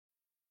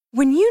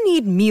When you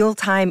need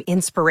mealtime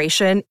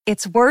inspiration,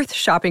 it's worth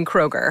shopping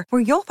Kroger,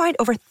 where you'll find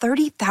over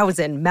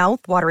 30,000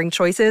 mouth-watering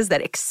choices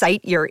that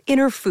excite your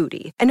inner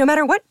foodie. And no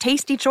matter what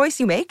tasty choice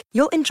you make,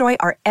 you'll enjoy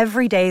our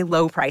everyday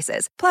low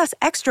prices, plus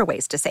extra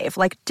ways to save,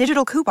 like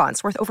digital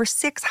coupons worth over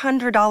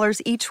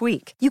 $600 each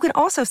week. You can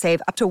also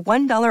save up to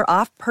 $1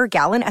 off per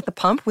gallon at the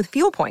pump with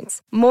fuel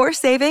points. More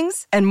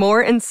savings and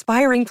more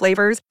inspiring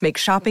flavors make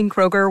shopping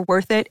Kroger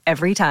worth it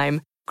every time.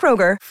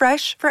 Kroger,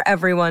 fresh for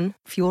everyone.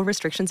 Fuel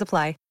restrictions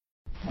apply.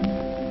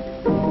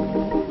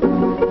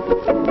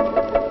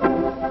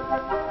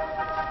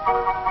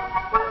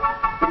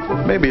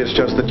 Maybe it's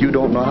just that you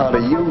don't know how to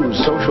use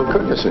social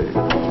courtesy.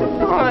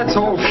 Oh, that's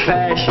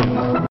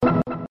old-fashioned.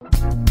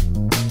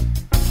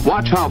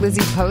 Watch how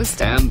Lizzie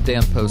Post and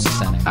Dan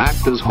Post-Senning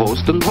act as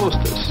host and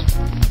hostess.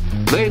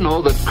 They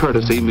know that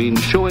courtesy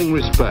means showing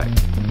respect,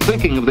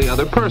 thinking of the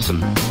other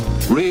person,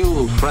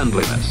 real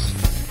friendliness.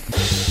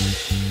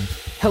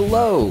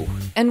 Hello,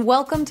 and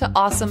welcome to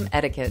Awesome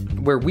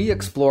Etiquette, where we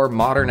explore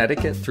modern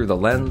etiquette through the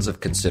lens of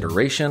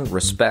consideration,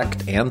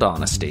 respect, and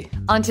honesty.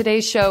 On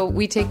today's show,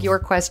 we take your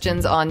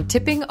questions on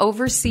tipping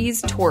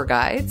overseas tour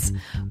guides,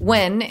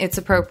 when it's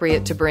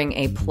appropriate to bring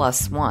a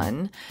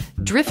 +1,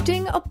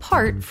 drifting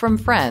apart from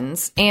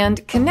friends,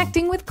 and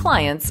connecting with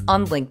clients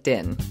on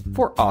LinkedIn.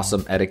 For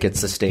Awesome Etiquette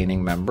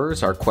sustaining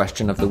members, our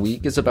question of the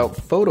week is about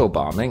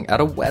photobombing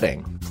at a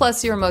wedding.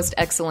 Plus your most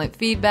excellent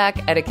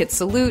feedback, etiquette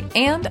salute,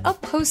 and a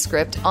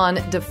postscript on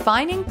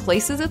defining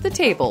places at the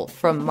table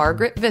from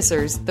Margaret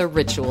Visser's The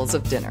Rituals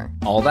of Dinner.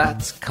 All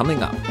that's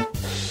coming up.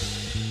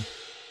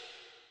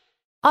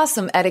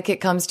 Awesome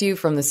Etiquette comes to you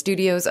from the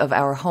studios of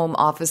our home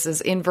offices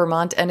in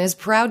Vermont and is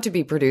proud to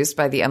be produced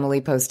by the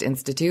Emily Post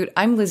Institute.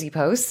 I'm Lizzie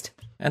Post.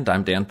 And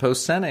I'm Dan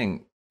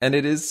Post-Senning. And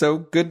it is so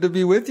good to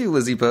be with you,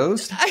 Lizzie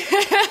Post.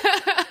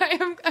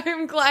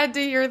 I'm glad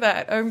to hear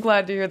that. I'm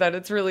glad to hear that.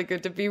 It's really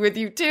good to be with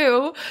you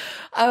too.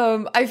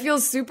 I feel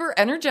super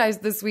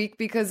energized this week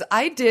because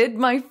I did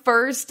my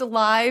first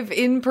live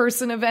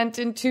in-person event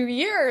in 2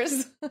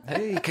 years.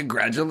 Hey,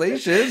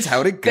 congratulations.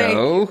 How'd it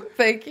go?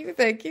 Thank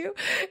you.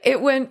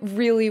 It went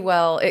really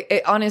well.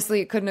 It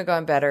honestly, it couldn't have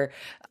gone better.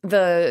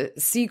 The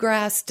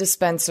Seagrass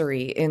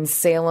Dispensary in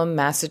Salem,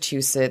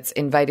 Massachusetts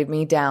invited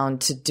me down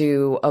to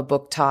do a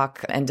book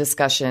talk and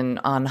discussion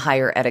on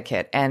higher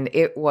etiquette. And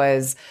it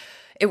was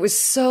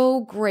so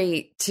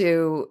great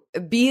to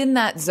be in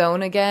that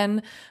zone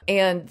again.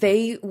 And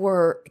they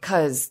were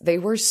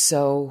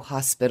so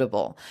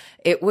hospitable.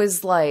 It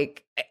was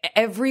like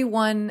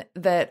everyone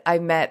that I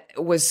met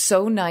was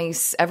so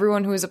nice.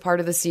 Everyone who was a part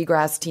of the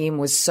Seagrass team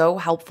was so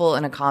helpful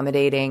and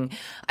accommodating.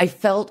 I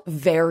felt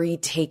very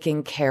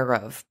taken care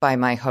of by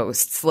my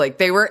hosts. Like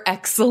they were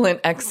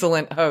excellent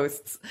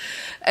hosts.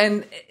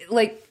 And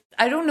like,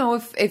 I don't know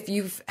if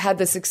you've had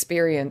this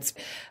experience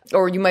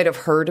or you might have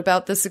heard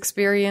about this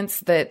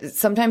experience that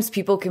sometimes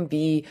people can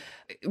be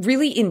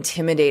really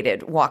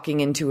intimidated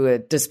walking into a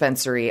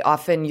dispensary.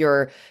 Often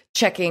you're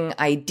checking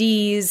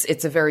IDs.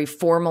 It's a very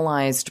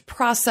formalized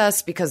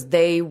process because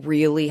they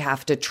really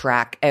have to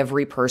track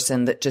every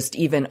person that just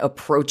even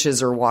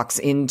approaches or walks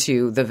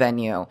into the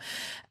venue.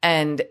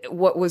 And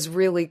what was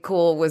really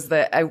cool was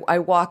that I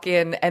walk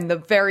in and the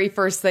very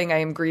first thing I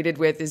am greeted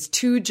with is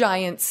 2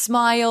 giant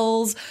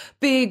smiles,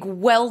 big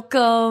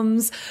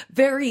welcomes,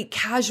 very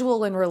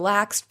casual and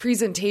relaxed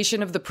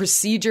presentation of the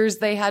procedures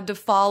they had to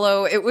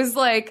follow. It was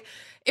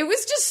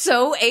just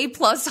so A+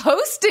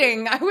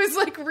 hosting. I was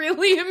like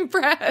really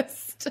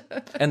impressed.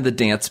 And the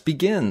dance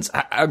begins.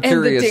 I'm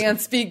curious. And the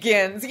dance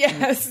begins.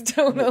 Yes,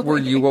 totally. Were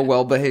you a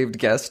well-behaved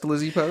guest,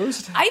 Lizzie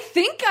Post? I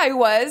think I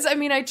was. I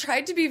mean, I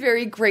tried to be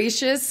very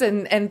gracious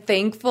and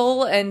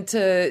thankful and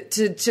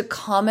to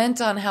comment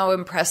on how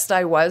impressed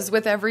I was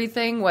with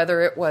everything,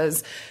 whether it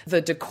was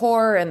the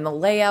decor and the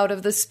layout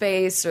of the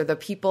space or the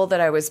people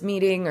that I was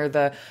meeting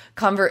or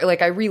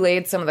I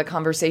relayed some of the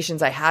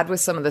conversations I had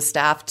with some of the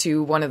staff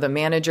to one of the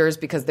managers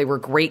because they were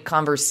great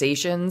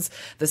conversations.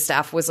 The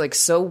staff was like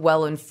so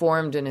well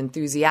informed and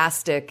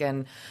enthusiastic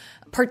and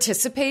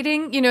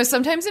participating. You know,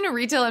 sometimes in a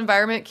retail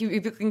environment,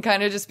 people can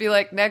kind of just be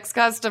like, next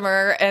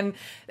customer. And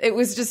it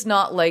was just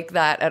not like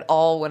that at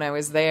all when I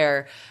was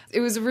there. It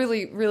was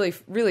really, really,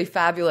 really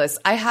fabulous.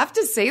 I have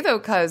to say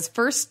though,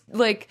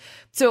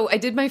 so I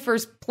did my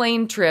first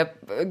plane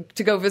trip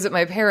to go visit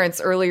my parents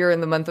earlier in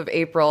the month of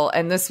April.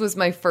 And this was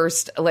my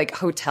first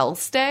hotel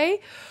stay.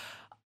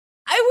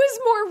 I was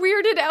more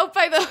weirded out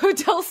by the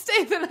hotel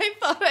stay than I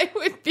thought I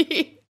would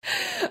be.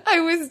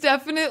 I was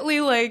definitely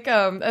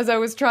as I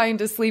was trying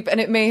to sleep, and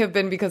it may have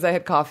been because I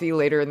had coffee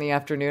later in the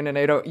afternoon,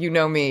 and you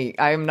know me,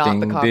 I am not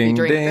the coffee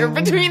drinker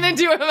between the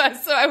two of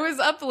us, so I was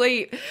up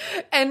late,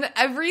 and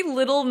every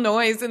little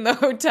noise in the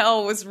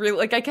hotel was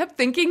really, I kept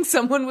thinking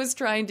someone was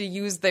trying to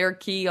use their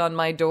key on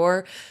my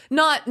door,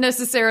 not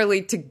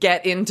necessarily to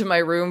get into my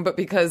room, but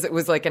because it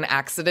was an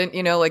accident,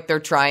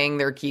 they're trying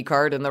their key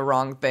card and the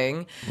wrong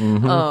thing.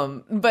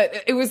 Mm-hmm.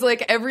 But it was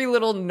every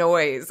little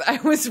noise I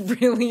was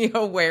really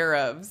aware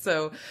of. have.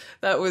 So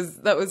that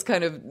was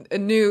kind of a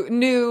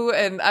new.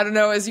 And I don't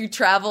know, as you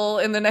travel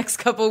in the next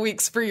couple of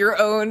weeks for your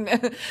own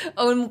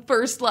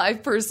first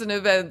live person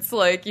events,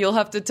 like you'll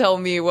have to tell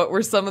me what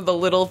were some of the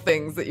little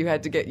things that you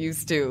had to get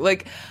used to.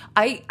 Like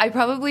I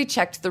probably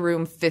checked the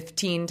room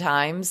 15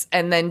 times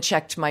and then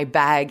checked my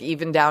bag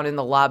even down in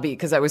the lobby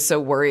because I was so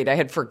worried I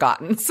had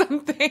forgotten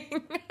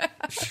something.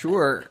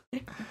 Sure.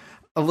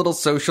 A little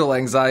social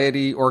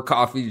anxiety or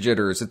coffee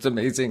jitters. It's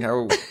amazing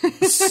how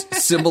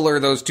similar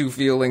those two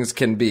feelings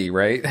can be,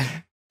 right?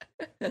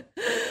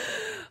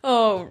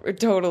 Oh,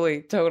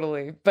 totally.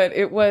 But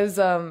it was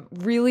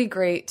really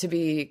great to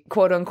be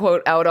quote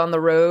unquote out on the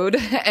road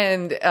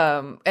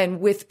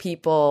and with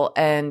people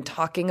and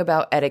talking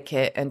about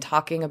etiquette and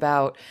talking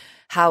about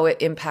how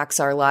it impacts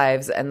our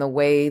lives and the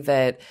way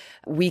that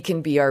we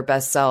can be our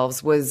best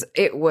selves was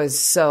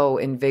so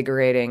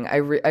invigorating. I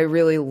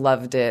really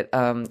loved it.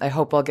 I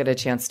hope I'll get a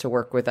chance to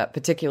work with that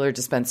particular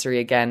dispensary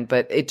again,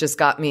 but it just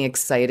got me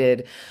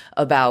excited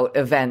about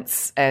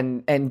events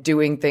and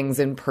doing things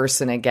in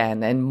person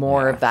again and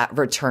more of that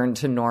return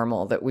to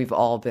normal that we've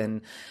all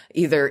been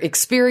either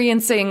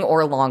experiencing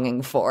or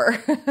longing for.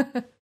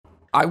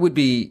 I would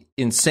be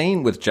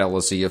insane with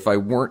jealousy if I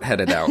weren't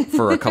headed out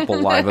for a couple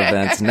live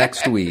events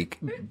next week,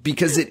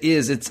 because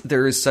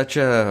there is such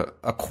a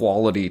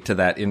quality to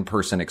that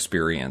in-person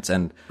experience.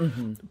 And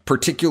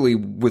particularly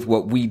with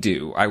what we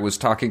do, I was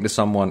talking to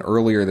someone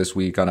earlier this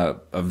week on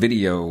a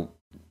video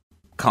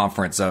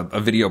conference, a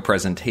video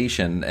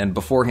presentation, and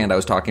beforehand I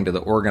was talking to the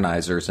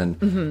organizers,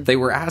 and they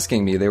were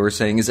asking me, they were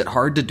saying, is it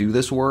hard to do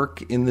this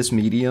work in this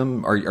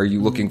medium? Are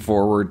you looking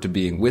forward to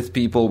being with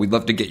people? We'd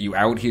love to get you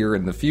out here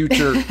in the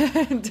future.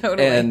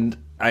 Totally. And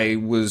I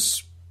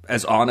was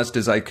as honest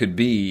as I could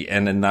be,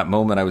 and in that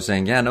moment I was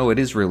saying, yeah, no, it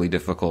is really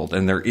difficult,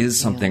 and there is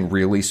something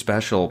really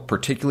special,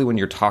 particularly when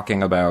you're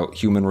talking about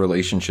human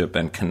relationship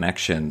and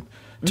connection,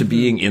 to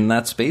being in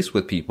that space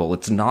with people.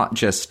 It's not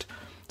just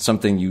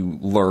something you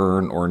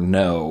learn or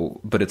know,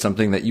 but it's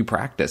something that you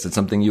practice. It's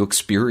something you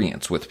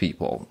experience with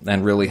people,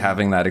 and really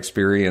having that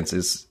experience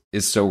is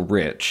so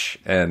rich.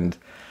 And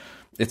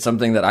it's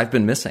something that I've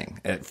been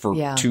missing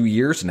for 2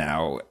 years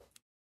now.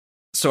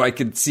 So I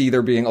could see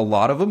there being a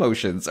lot of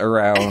emotions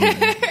around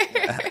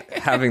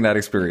having that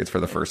experience for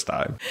the first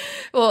time.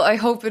 Well, I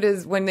hope it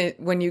is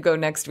when you go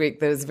next week,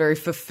 that it's a very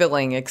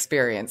fulfilling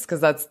experience, because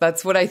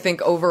that's what I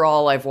think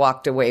overall I've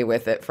walked away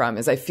with it from,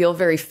 is I feel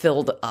very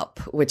filled up,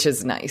 which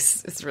is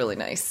nice. It's really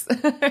nice.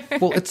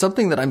 Well, it's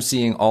something that I'm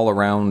seeing all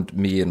around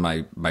me in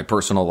my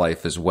personal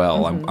life as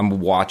well.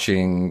 I'm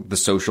watching the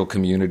social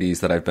communities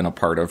that I've been a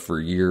part of for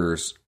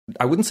years.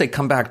 I wouldn't say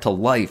come back to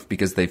life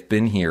because they've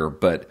been here,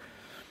 but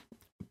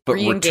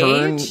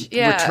return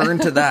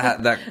to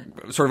that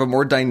sort of a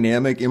more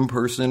dynamic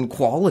in-person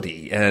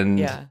quality.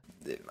 And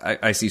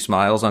I see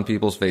smiles on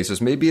people's faces.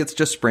 Maybe it's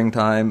just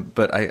springtime,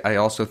 but I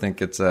also think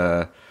it's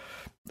a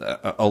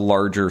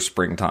larger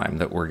springtime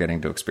that we're getting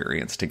to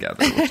experience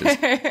together, which is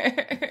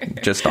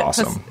just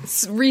awesome.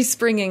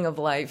 Respringing of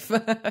life.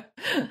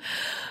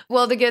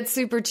 Well, to get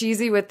super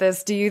cheesy with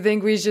this, do you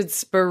think we should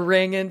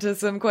spring into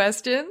some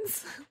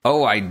questions?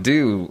 Oh, I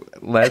do.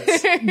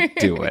 Let's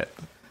do it.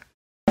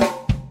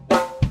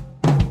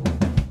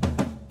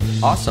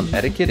 Awesome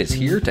Etiquette is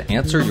here to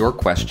answer your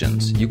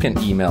questions. You can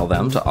email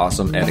them to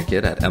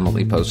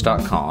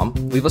awesomeetiquette@emilypost.com.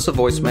 Leave us a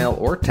voicemail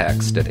or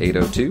text at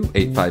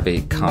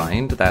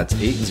 802-858-KIND. That's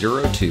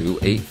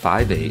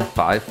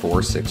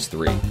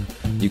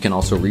 802-858-5463. You can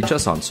also reach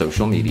us on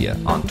social media.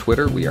 On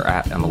Twitter, we are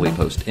at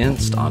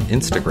EmilyPostInst. On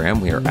Instagram,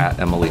 we are at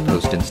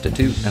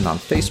EmilyPostInstitute. And on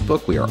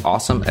Facebook, we are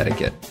Awesome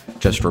Etiquette.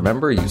 Just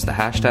remember, use the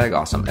hashtag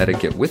Awesome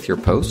Etiquette with your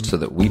post so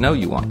that we know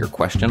you want your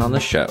question on the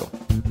show.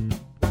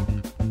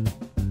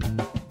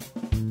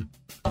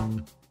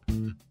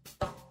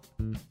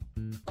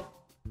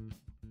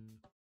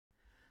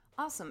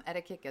 Awesome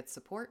Etiquette gets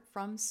support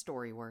from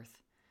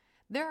Storyworth.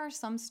 There are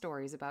some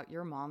stories about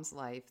your mom's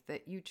life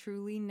that you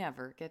truly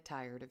never get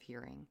tired of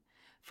hearing.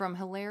 From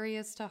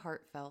hilarious to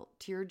heartfelt,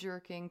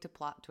 tear-jerking to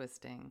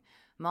plot-twisting,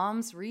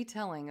 Mom's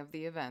retelling of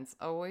the events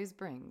always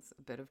brings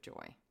a bit of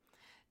joy.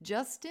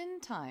 Just in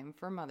time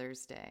for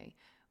Mother's Day,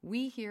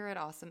 we here at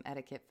Awesome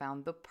Etiquette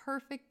found the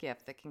perfect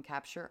gift that can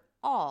capture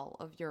all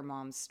of your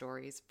mom's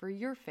stories for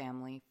your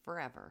family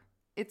forever.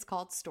 It's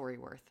called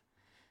Storyworth.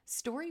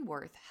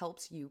 Storyworth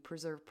helps you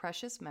preserve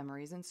precious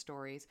memories and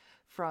stories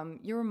from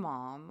your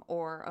mom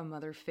or a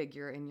mother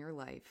figure in your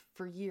life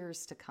for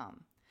years to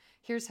come.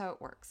 Here's how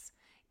it works.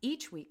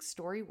 Each week,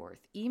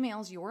 Storyworth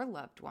emails your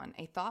loved one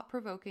a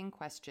thought-provoking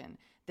question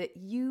that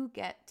you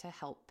get to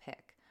help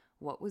pick.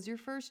 What was your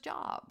first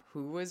job?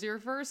 Who was your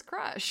first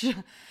crush?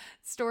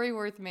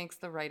 Storyworth makes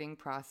the writing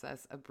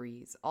process a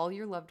breeze. All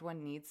your loved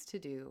one needs to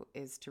do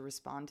is to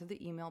respond to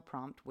the email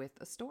prompt with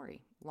a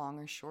story. Long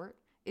or short,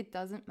 it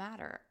doesn't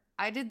matter.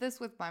 I did this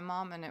with my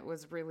mom, and it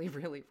was really,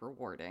 really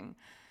rewarding.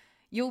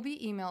 You'll be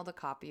emailed a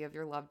copy of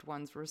your loved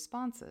one's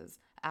responses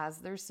as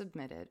they're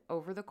submitted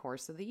over the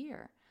course of the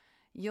year.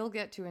 You'll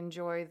get to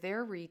enjoy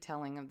their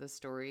retelling of the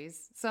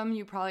stories. Some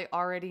you probably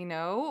already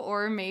know,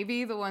 or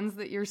maybe the ones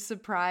that you're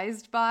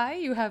surprised by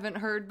you haven't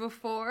heard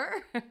before.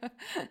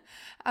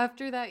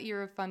 After that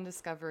year of fun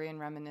discovery and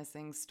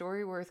reminiscing,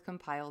 Storyworth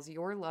compiles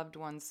your loved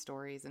ones'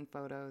 stories and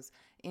photos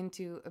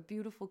into a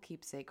beautiful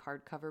keepsake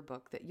hardcover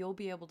book that you'll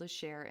be able to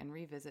share and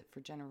revisit for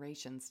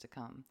generations to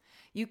come.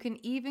 You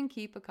can even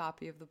keep a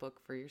copy of the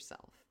book for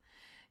yourself.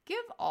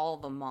 Give all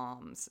the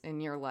moms in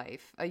your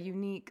life a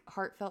unique,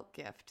 heartfelt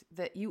gift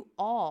that you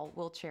all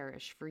will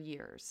cherish for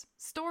years.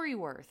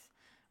 Storyworth.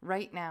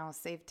 Right now,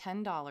 save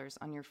 $10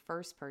 on your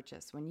first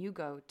purchase when you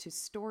go to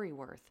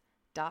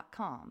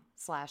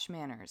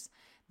storyworth.com/manners.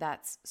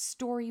 That's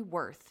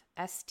Storyworth,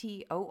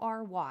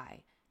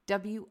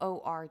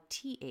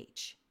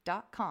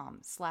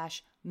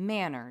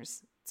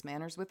 STORYWORTH.com/manners. It's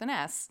manners with an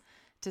S,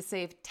 to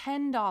save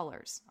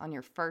 $10 on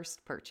your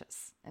first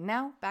purchase. And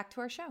now, back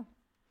to our show.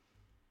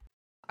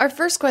 Our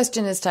first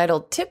question is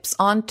titled Tips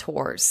on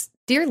Tours.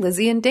 Dear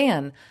Lizzie and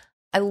Dan,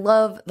 I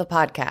love the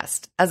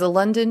podcast. As a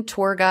London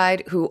tour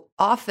guide who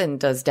often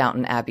does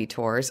Downton Abbey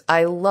tours,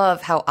 I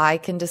love how I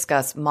can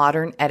discuss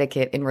modern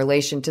etiquette in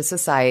relation to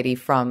society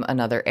from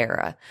another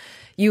era.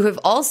 You have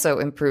also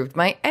improved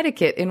my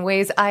etiquette in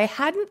ways I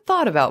hadn't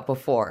thought about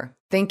before.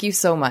 Thank you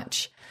so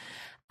much.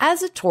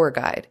 As a tour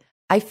guide,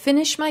 I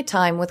finish my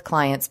time with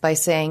clients by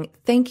saying,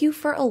 thank you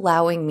for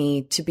allowing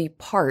me to be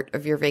part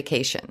of your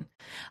vacation.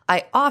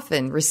 I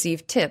often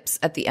receive tips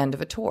at the end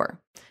of a tour.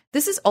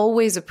 This is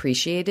always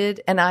appreciated,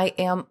 and I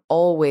am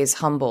always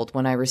humbled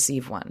when I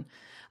receive one.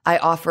 I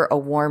offer a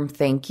warm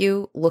thank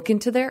you, look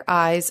into their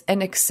eyes,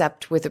 and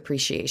accept with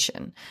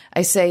appreciation.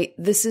 I say,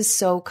 this is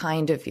so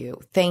kind of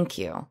you. Thank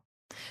you.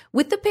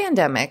 With the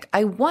pandemic,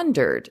 I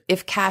wondered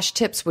if cash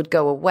tips would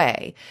go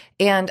away,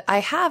 and I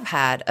have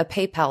had a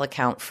PayPal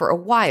account for a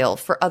while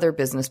for other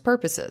business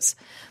purposes.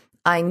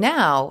 I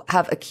now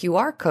have a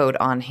QR code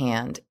on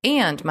hand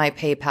and my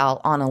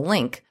PayPal on a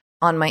link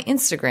on my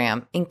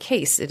Instagram in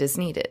case it is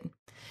needed.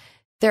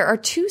 There are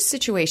two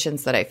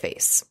situations that I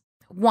face.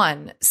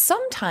 One,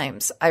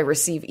 sometimes I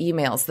receive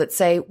emails that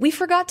say, we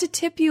forgot to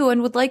tip you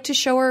and would like to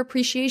show our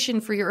appreciation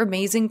for your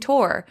amazing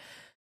tour.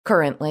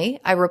 Currently,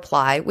 I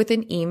reply with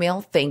an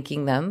email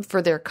thanking them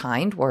for their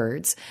kind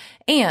words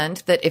and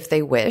that if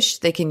they wish,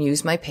 they can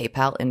use my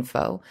PayPal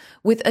info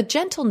with a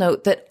gentle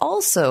note that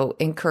also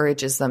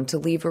encourages them to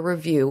leave a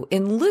review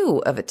in lieu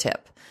of a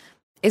tip.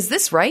 Is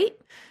this right?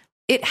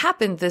 It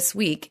happened this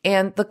week,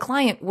 and the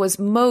client was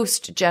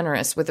most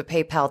generous with a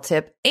PayPal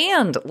tip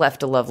and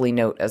left a lovely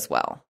note as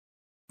well.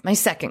 My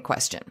second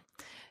question.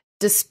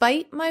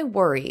 Despite my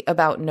worry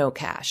about no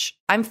cash,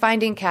 I'm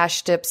finding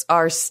cash tips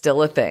are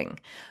still a thing.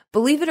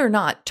 Believe it or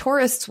not,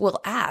 tourists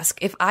will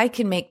ask if I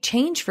can make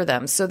change for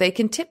them so they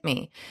can tip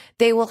me.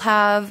 They will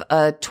have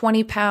a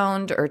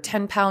 20-pound or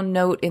 10-pound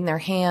note in their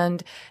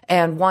hand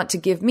and want to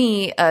give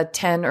me a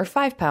 10 or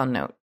 5-pound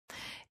note.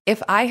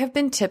 If I have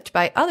been tipped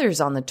by others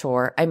on the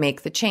tour, I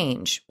make the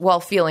change, while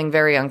feeling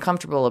very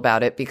uncomfortable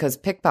about it because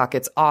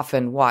pickpockets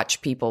often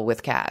watch people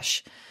with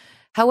cash.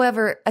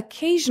 However,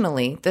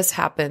 occasionally this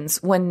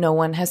happens when no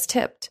one has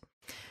tipped.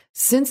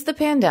 Since the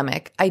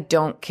pandemic, I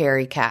don't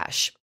carry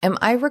cash. Am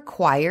I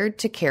required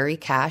to carry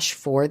cash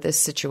for this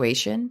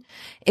situation?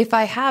 If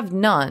I have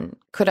none,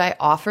 could I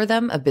offer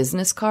them a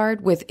business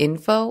card with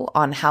info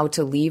on how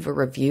to leave a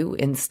review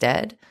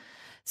instead?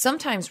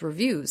 Sometimes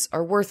reviews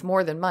are worth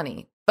more than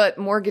money, but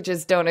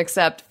mortgages don't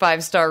accept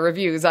 5-star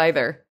reviews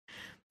either.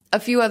 A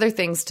few other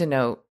things to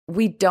note.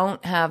 We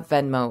don't have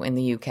Venmo in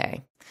the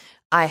UK.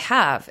 I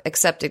have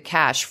accepted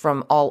cash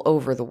from all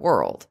over the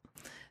world.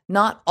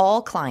 Not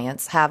all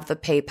clients have the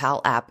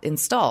PayPal app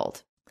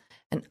installed.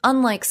 And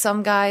unlike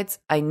some guides,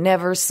 I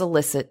never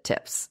solicit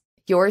tips.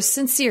 Yours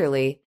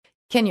sincerely,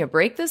 can you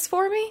break this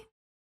for me?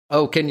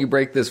 Oh, can you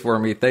break this for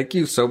me? Thank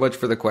you so much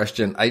for the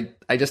question.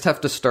 I just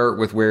have to start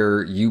with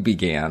where you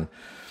began,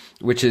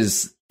 which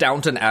is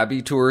Downton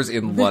Abbey tours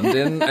in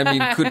London. I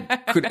mean,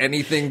 could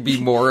anything be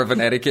more of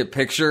an etiquette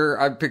picture?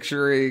 I'm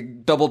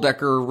picturing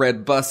double-decker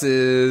red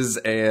buses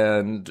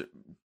and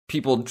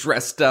people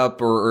dressed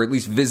up or at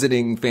least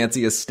visiting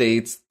fancy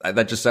estates.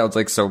 That just sounds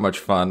like so much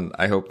fun.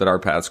 I hope that our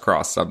paths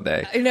cross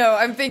someday. I know.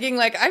 I'm thinking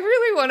I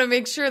really want to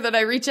make sure that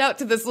I reach out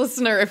to this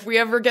listener if we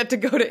ever get to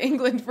go to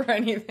England for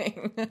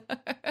anything.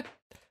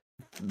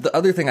 The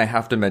other thing I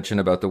have to mention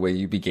about the way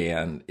you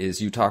began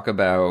is you talk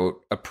about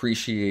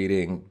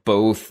appreciating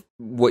both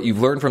what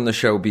you've learned from the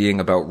show being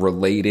about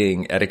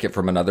relating etiquette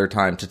from another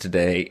time to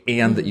today,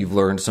 and that you've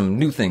learned some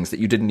new things that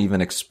you didn't even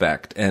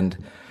expect. And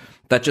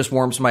that just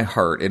warms my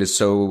heart. It is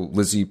so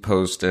Lizzie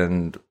Post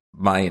and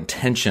my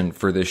intention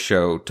for this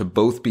show to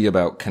both be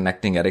about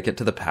connecting etiquette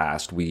to the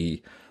past.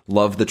 We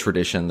love the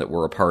tradition that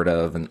we're a part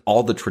of and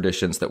all the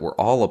traditions that we're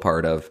all a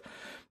part of.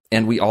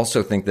 And we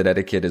also think that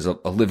etiquette is a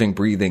living,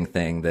 breathing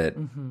thing that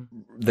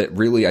that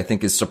really, I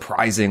think, is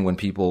surprising when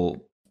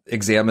people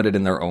examine it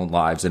in their own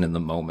lives and in the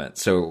moment.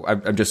 So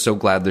I'm just so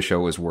glad the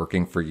show is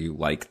working for you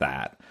like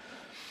that.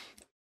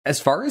 As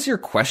far as your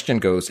question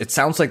goes, it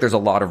sounds like there's a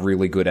lot of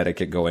really good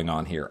etiquette going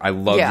on here. I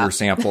love your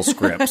sample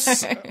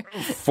scripts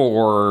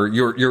for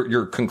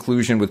your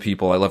conclusion with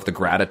people. I love the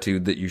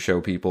gratitude that you show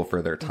people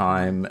for their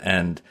time.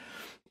 And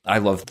I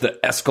love the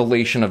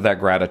escalation of that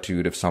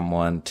gratitude if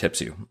someone tips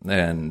you.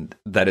 And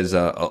that is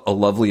a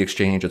lovely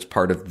exchange. It's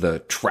part of the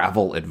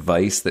travel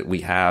advice that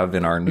we have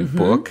in our new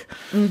book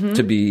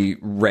to be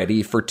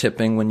ready for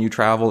tipping when you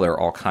travel. There are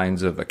all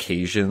kinds of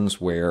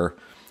occasions where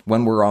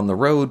when we're on the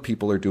road,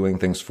 people are doing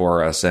things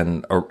for us,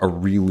 and a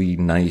really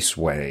nice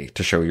way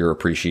to show your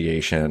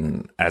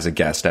appreciation as a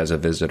guest, as a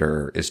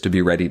visitor, is to be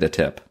ready to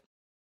tip.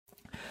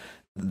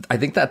 I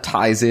think that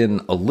ties in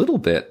a little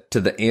bit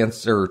to the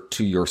answer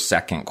to your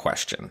second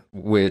question,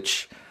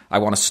 which I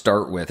want to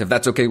start with, if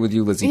that's okay with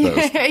you, Lizzie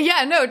Post.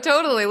 Yeah, no,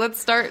 totally. Let's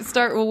start.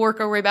 We'll work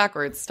our way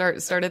backwards.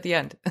 Start at the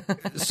end.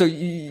 So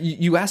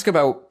you ask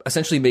about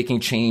essentially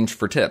making change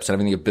for tips and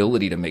having the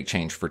ability to make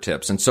change for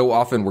tips. And so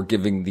often we're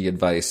giving the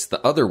advice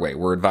the other way.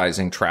 We're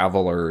advising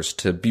travelers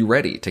to be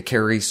ready to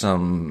carry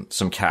some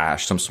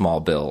cash, some small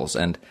bills.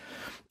 And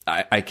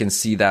I can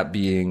see that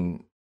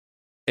being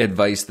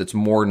advice that's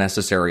more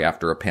necessary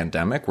after a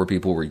pandemic where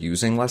people were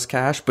using less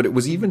cash, but it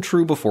was even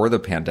true before the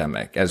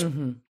pandemic as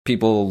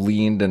people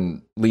leaned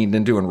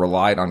into and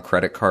relied on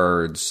credit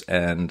cards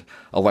and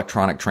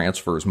electronic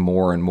transfers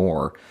more and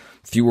more.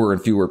 Fewer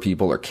and fewer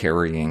people are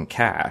carrying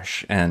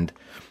cash, and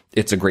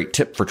it's a great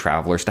tip for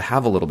travelers to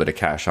have a little bit of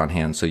cash on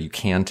hand so you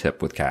can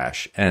tip with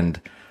cash.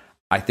 And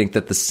I think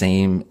that the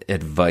same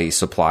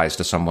advice applies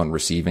to someone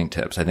receiving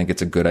tips. I think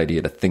it's a good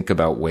idea to think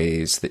about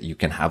ways that you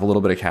can have a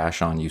little bit of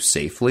cash on you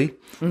safely,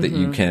 that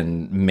you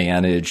can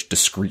manage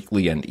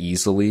discreetly and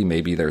easily.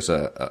 Maybe there's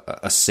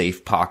a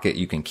safe pocket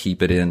you can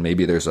keep it in.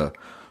 Maybe there's a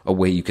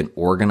way you can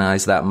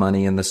organize that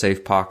money in the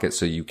safe pocket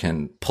so you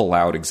can pull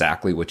out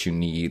exactly what you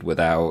need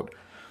without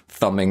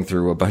thumbing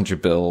through a bunch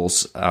of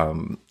bills. Out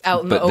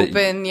in the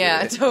open.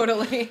 Yeah,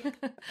 totally.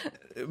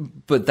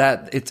 But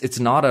that it's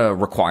not a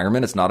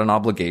requirement. It's not an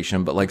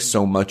obligation, but like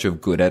so much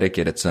of good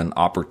etiquette, it's an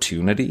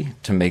opportunity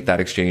to make that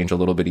exchange a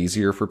little bit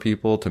easier for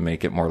people, to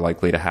make it more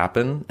likely to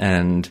happen.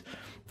 And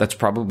that's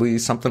probably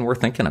something we're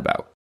thinking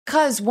about.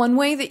 Because one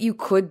way that you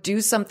could do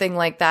something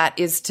like that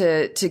is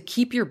to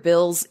keep your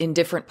bills in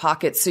different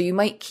pockets. So you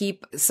might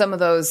keep some of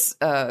those,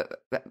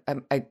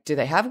 do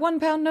they have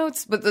 £1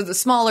 notes? But the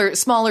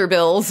smaller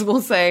bills,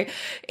 we'll say,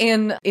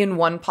 in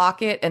one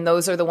pocket. And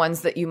those are the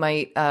ones that you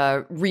might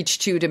reach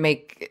to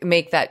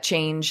make that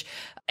change.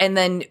 And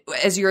then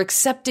as you're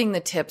accepting the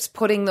tips,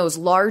 putting those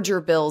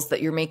larger bills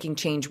that you're making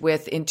change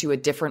with into a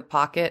different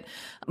pocket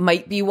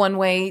might be one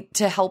way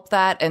to help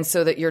that. And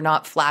so that you're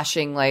not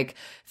flashing like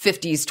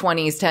 50s,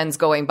 20s, 10s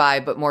going by,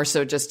 but more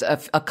so just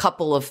a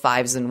couple of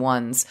 5s and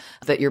 1s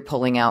that you're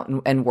pulling out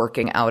and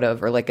working out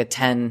of, or like a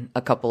 10,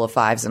 a couple of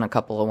 5s and a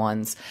couple of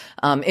 1s.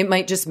 It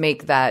might just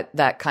make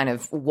that kind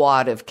of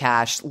wad of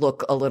cash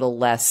look a little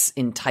less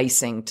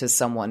enticing to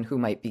someone who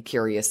might be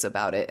curious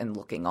about it and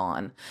looking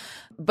on.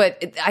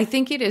 But I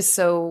think it is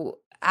so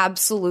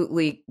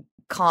absolutely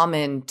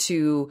common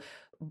to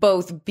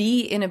both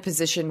be in a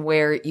position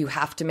where you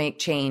have to make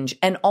change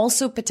and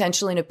also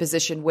potentially in a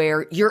position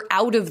where you're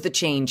out of the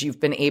change you've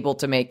been able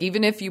to make,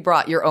 even if you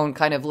brought your own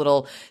kind of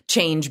little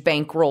change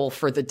bankroll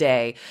for the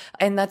day.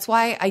 And that's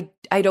why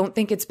I don't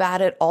think it's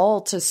bad at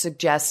all to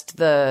suggest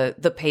the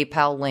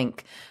PayPal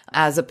link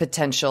as a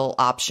potential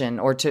option,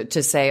 or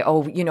to say,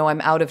 oh,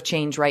 I'm out of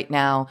change right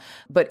now.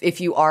 But if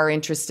you are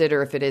interested,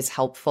 or if it is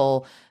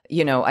helpful,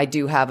 I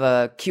do have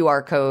a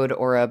QR code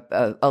or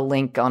a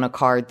link on a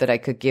card that I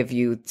could give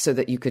you so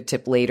that you could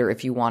tip later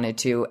if you wanted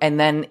to. And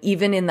then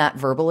even in that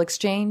verbal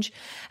exchange,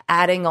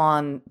 adding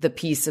on the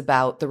piece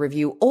about the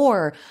review,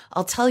 or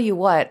I'll tell you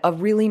what, a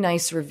really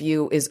nice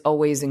review is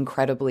always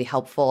incredibly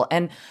helpful.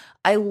 And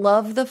I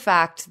love the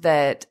fact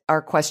that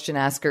our question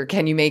asker,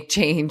 can you make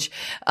change,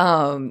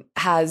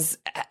 has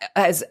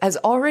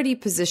already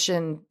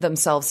positioned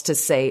themselves to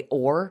say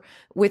or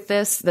with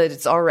this, that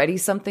it's already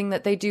something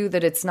that they do,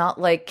 that it's not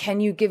like, can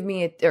you give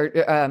me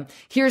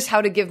here's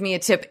how to give me a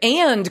tip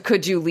and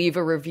could you leave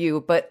a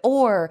review, but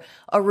or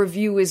a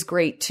review is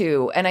great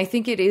too. And I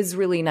think it is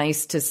really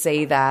nice to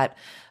say that.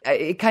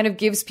 It kind of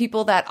gives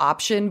people that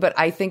option, but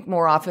I think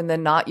more often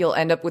than not, you'll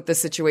end up with the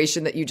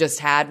situation that you just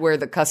had where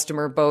the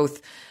customer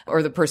both,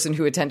 or the person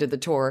who attended the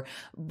tour,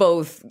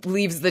 both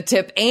leaves the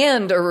tip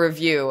and a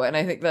review. And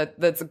I think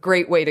that's a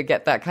great way to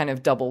get that kind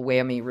of double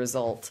whammy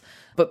result.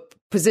 But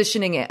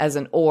positioning it as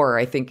an or,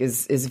 I think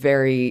is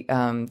very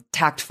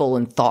tactful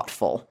and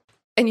thoughtful.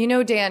 And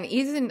Dan,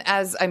 even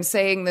as I'm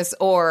saying this,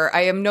 or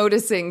I am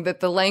noticing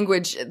that the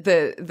language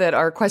that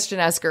our question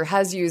asker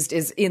has used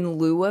is in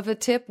lieu of a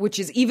tip, which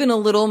is even a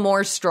little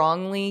more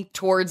strongly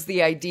towards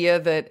the idea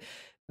that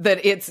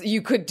it's,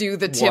 you could do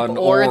the tip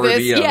or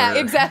this. Yeah,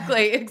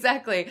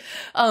 exactly.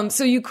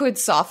 So you could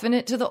soften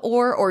it to the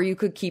or you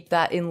could keep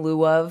that in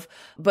lieu of.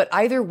 But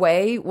either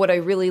way, what I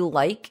really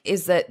like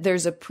is that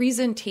there's a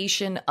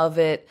presentation of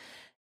it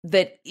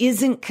that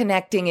isn't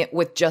connecting it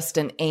with just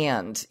an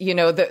and,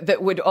 that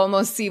would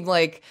almost seem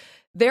like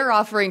they're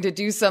offering to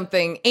do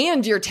something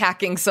and you're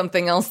tacking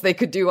something else they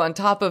could do on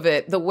top of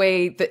it. The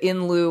way the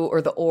in lieu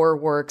or the or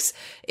works,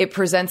 it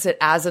presents it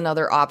as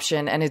another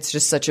option. And it's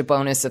just such a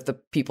bonus if the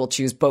people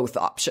choose both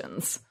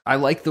options. I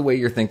like the way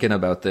you're thinking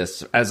about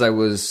this. As I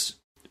was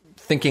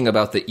thinking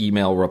about the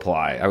email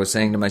reply, I was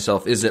saying to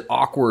myself, is it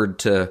awkward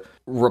to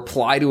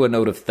reply to a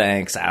note of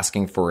thanks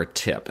asking for a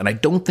tip? And I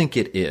don't think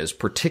it is,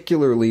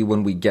 particularly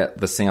when we get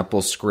the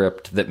sample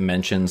script that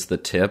mentions the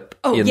tip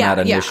that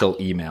initial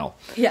email.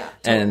 Yeah,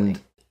 totally. And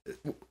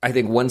I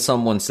think when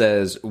someone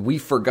says, we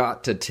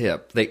forgot to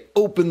tip, they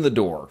open the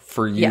door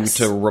for you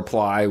to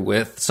reply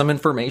with some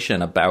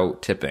information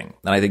about tipping.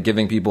 And I think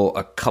giving people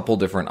a couple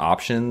different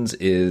options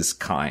is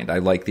kind. I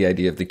like the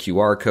idea of the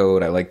QR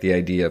code. I like the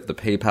idea of the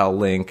PayPal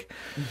link.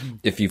 Mm-hmm.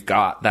 If you've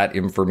got that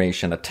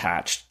information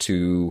attached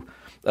to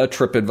a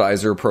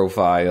TripAdvisor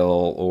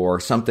profile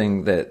or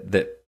something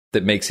that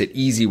makes it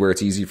easy, where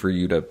it's easy for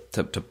you to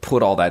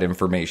put all that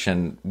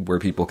information where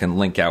people can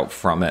link out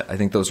from it. I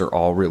think those are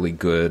all really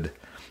good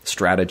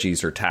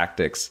strategies or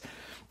tactics.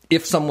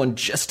 If someone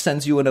just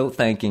sends you a note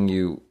thanking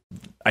you,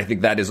 I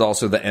think that is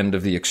also the end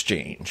of the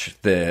exchange,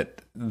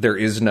 that there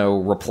is no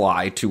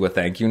reply to a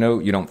thank you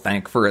note. You don't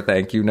thank for a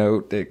thank you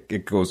note.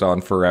 It goes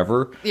on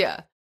forever.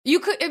 Yeah. You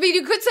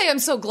could say, I'm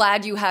so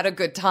glad you had a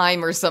good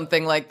time or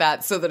something like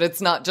that, so that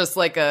it's not just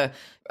like a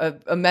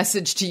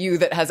message to you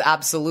that has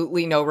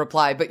absolutely no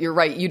reply. But you're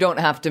right. You don't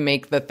have to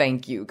make the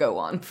thank you go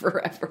on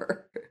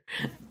forever.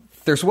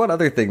 There's one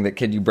other thing that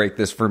Can You Break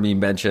This For Me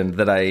mentioned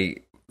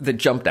that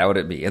jumped out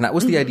at me. And that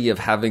was the idea of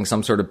having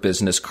some sort of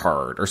business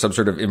card or some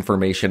sort of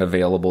information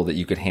available that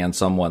you could hand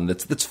someone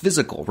that's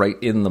physical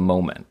right in the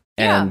moment.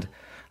 Yeah. And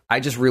I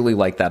just really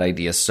like that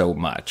idea so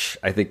much.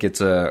 I think it's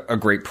a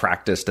great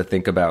practice to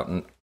think about.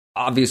 And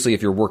obviously,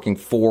 if you're working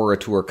for a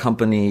tour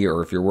company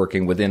or if you're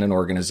working within an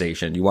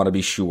organization, you want to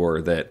be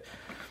sure that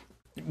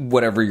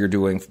whatever you're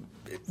doing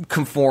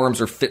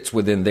conforms or fits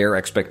within their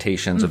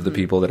expectations of the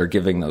people that are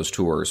giving those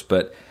tours.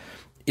 But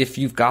if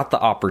you've got the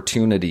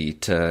opportunity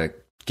to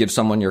give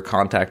someone your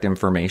contact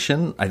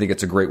information, I think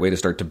it's a great way to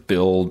start to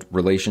build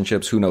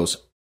relationships. Who knows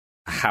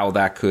how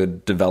that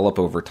could develop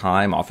over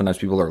time. Oftentimes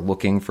people are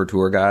looking for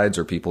tour guides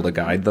or people to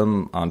guide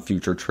them on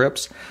future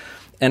trips.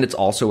 And it's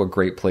also a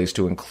great place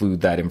to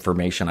include that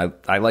information.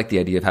 I like the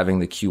idea of having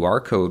the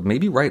QR code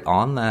maybe right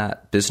on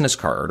that business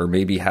card, or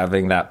maybe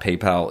having that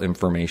PayPal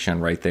information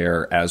right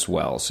there as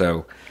well.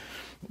 So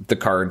the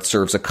card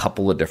serves a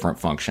couple of different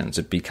functions.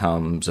 It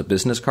becomes a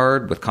business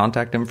card with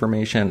contact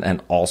information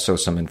and also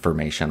some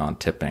information on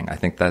tipping. I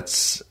think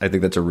that's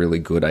a really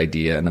good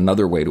idea and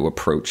another way to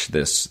approach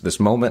this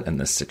moment and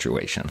this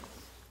situation.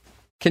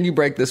 Can you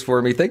break this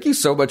for me? Thank you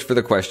so much for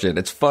the question.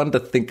 It's fun to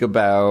think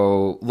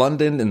about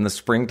London in the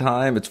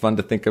springtime. It's fun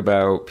to think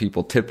about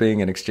people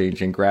tipping and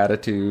exchanging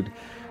gratitude.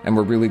 And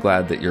we're really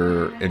glad that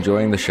you're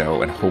enjoying the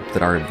show and hope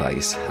that our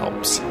advice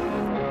helps.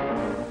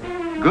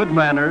 Good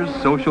manners,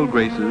 social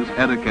graces,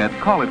 etiquette,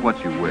 call it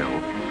what you will,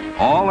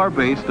 all are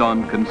based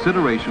on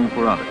consideration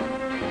for others.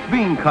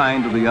 Being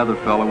kind to the other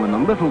fellow in the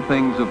little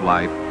things of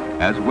life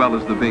as well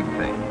as the big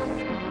things.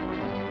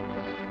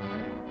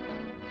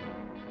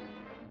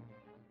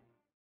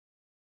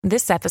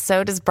 This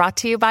episode is brought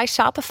to you by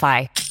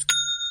Shopify.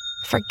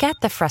 Forget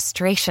the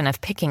frustration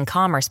of picking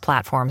commerce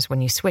platforms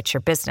when you switch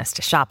your business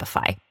to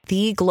Shopify,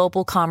 the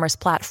global commerce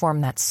platform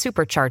that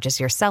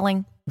supercharges your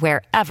selling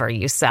wherever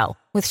you sell.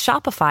 With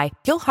Shopify,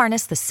 you'll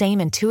harness the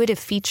same intuitive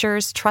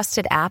features,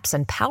 trusted apps,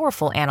 and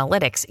powerful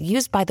analytics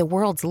used by the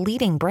world's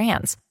leading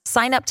brands.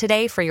 Sign up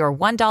today for your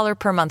 $1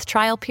 per month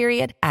trial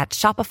period at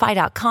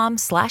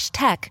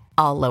shopify.com/tech,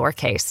 all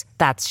lowercase.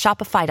 That's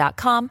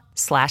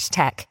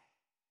shopify.com/tech.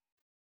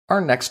 Our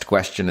next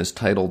question is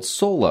titled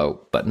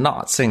Solo, but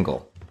Not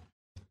Single.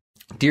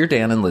 Dear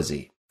Dan and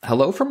Lizzie,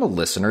 hello from a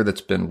listener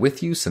that's been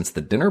with you since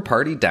the dinner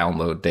party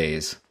download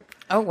days.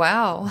 Oh,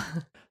 wow.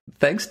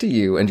 Thanks to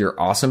you and your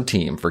awesome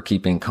team for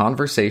keeping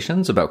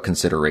conversations about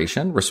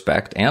consideration,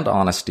 respect, and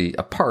honesty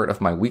a part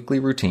of my weekly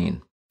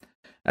routine.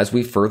 As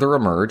we further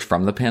emerge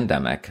from the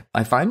pandemic,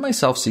 I find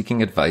myself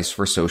seeking advice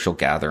for social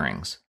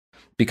gatherings.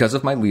 Because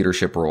of my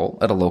leadership role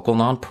at a local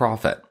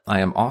nonprofit, I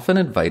am often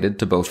invited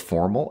to both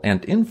formal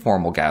and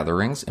informal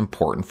gatherings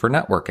important for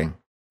networking.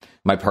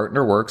 My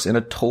partner works in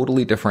a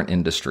totally different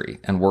industry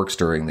and works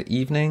during the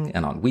evening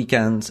and on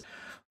weekends,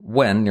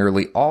 when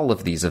nearly all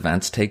of these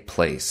events take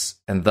place,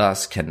 and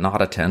thus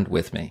cannot attend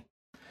with me.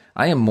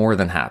 I am more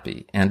than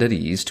happy and at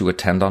ease to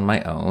attend on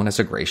my own as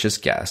a gracious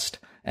guest,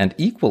 and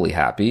equally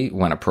happy,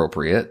 when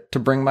appropriate, to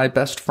bring my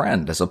best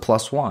friend as a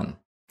plus one.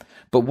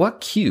 But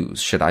what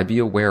cues should I be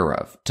aware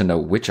of to know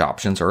which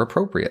options are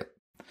appropriate?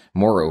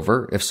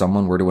 Moreover, if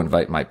someone were to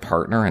invite my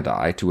partner and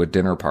I to a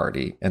dinner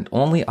party, and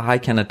only I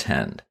can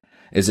attend,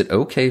 is it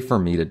okay for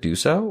me to do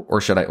so,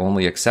 or should I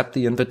only accept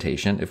the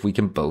invitation if we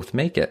can both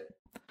make it?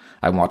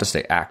 I want to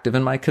stay active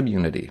in my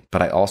community,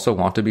 but I also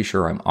want to be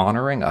sure I'm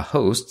honoring a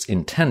host's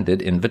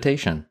intended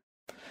invitation.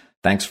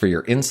 Thanks for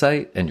your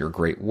insight and your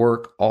great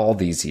work all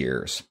these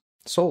years.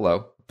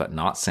 Solo, but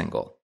not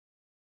single.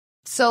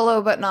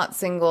 Solo but not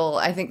single.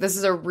 I think this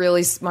is a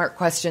really smart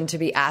question to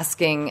be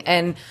asking,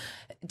 and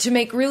to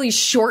make really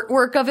short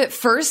work of it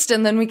first,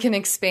 and then we can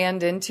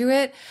expand into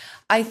it.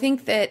 I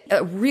think that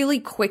a really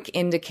quick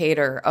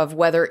indicator of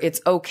whether it's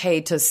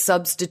okay to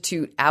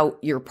substitute out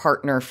your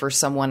partner for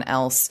someone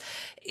else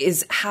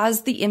is,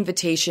 has the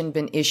invitation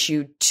been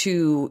issued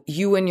to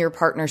you and your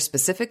partner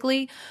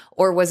specifically,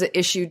 or was it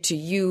issued to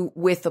you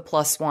with a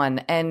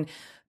 +1? And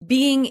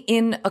being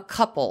in a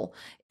couple,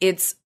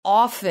 it's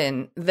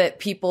often that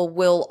people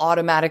will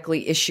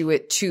automatically issue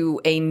it to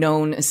a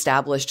known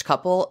established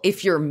couple.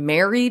 If you're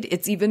married,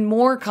 it's even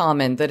more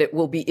common that it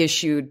will be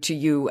issued to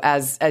you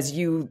as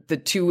you, the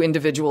two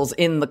individuals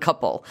in the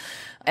couple,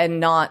 and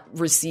not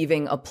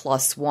receiving a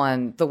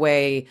 +1 the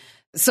way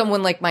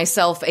someone like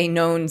myself, a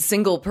known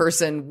single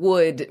person,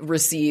 would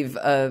receive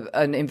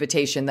an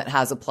invitation that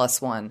has a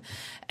 +1.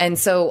 And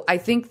so I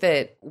think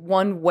that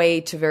one way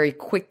to very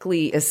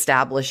quickly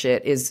establish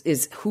it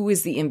is who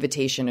is the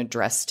invitation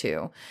addressed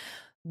to.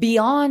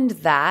 Beyond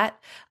that,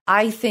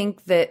 I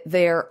think that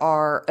there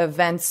are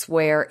events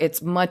where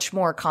it's much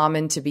more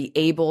common to be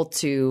able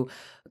to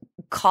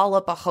call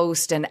up a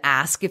host and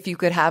ask if you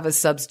could have a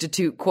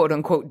substitute quote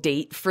unquote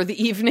date for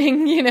the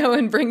evening,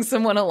 and bring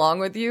someone along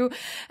with you.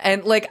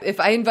 And like, if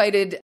I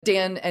invited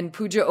Dan and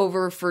Pooja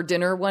over for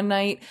dinner one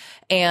night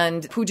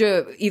and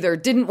Pooja either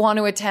didn't want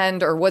to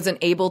attend or wasn't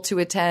able to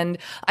attend,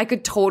 I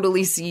could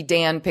totally see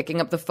Dan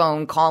picking up the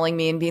phone, calling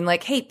me and being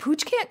like, hey,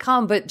 Pooja can't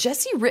come, but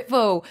Jesse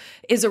Ritvo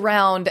is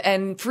around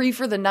and free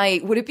for the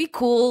night. Would it be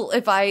cool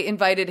if I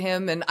invited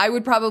him? And I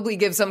would probably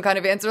give some kind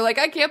of answer like,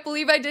 I can't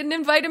believe I didn't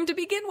invite him to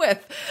begin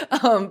with.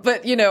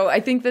 But I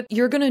think that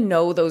you're going to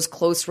know those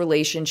close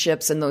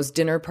relationships and those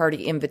dinner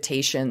party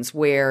invitations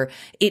where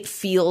it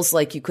feels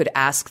like you could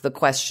ask the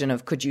question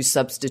of, could you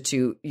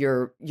substitute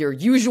your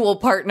usual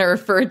partner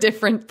for a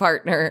different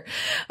partner?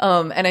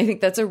 And I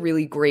think that's a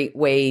really great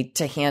way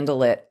to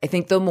handle it. I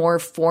think the more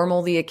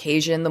formal the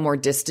occasion, the more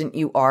distant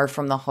you are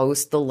from the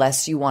host, the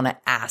less you want to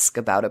ask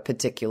about a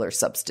particular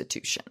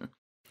substitution.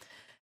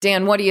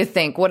 Dan, what do you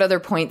think? What other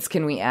points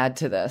can we add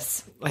to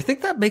this? I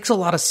think that makes a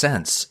lot of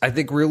sense. I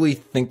think really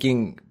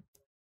thinking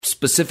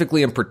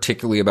specifically and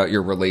particularly about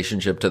your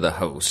relationship to the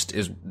host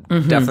is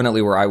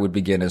definitely where I would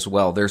begin as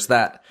well. There's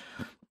that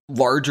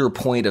larger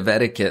point of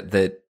etiquette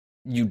that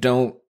you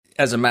don't,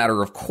 as a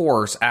matter of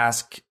course,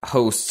 ask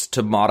hosts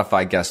to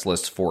modify guest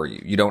lists for you.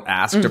 You don't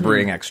ask to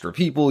bring extra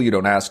people. You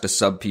don't ask to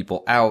sub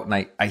people out.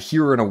 And I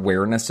hear an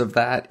awareness of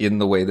that in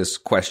the way this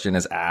question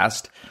is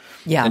asked.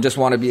 Yeah. And just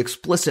want to be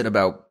explicit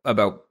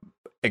about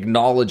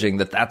acknowledging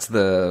that that's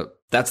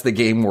the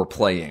game we're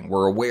playing.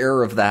 We're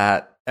aware of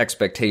that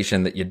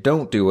expectation that you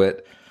don't do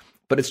it,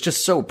 but it's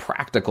just so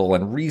practical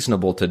and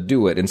reasonable to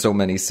do it in so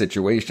many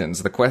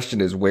situations. The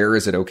question is, where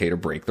is it okay to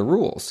break the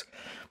rules?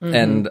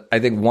 And I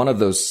think one of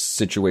those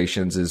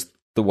situations is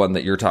the one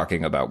that you're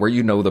talking about, where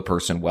you know the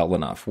person well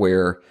enough,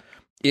 where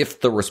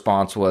if the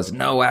response was,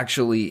 no,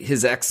 actually,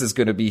 his ex is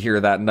going to be here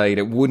that night,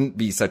 it wouldn't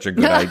be such a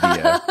good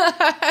idea.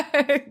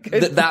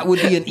 That would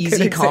be an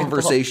easy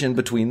conversation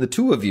between the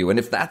two of you. And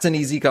if that's an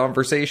easy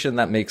conversation,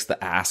 that makes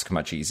the ask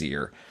much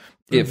easier.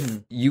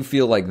 If you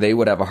feel like they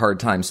would have a hard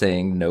time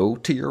saying no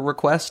to your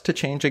request to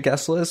change a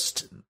guest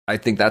list, I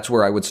think that's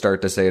where I would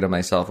start to say to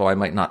myself, I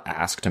might not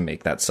ask to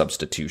make that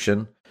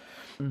substitution.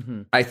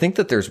 I think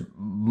that there's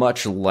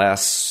much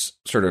less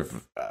sort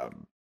of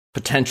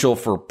potential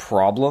for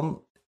problem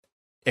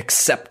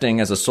accepting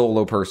as a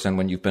solo person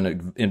when you've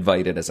been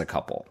invited as a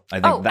couple.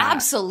 I think that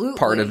absolutely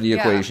part of the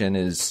equation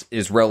is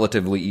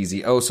relatively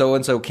easy. Oh,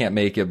 so-and-so can't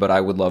make it, but I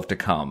would love to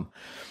come.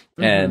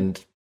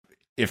 And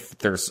if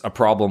there's a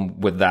problem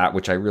with that,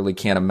 which I really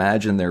can't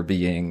imagine there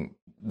being,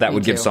 that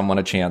would give someone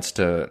a chance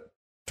to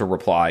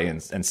reply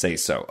and say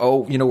so.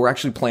 Oh, we're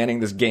actually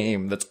planning this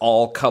game that's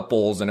all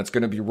couples and it's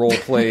going to be role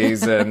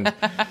plays. And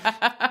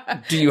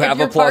do you have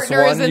a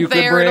 +1 you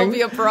could bring? It'll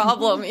be a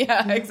problem.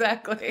 Yeah,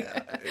 exactly.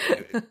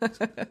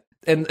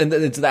 and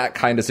it's that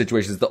kind of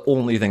situation is the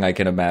only thing I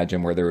can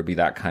imagine where there would be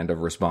that kind of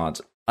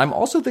response. I'm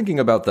also thinking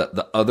about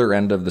the other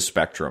end of the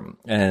spectrum,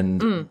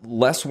 and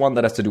less one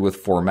that has to do with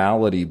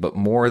formality, but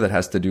more that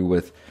has to do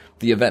with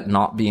the event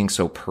not being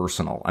so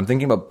personal. I'm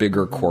thinking about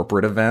bigger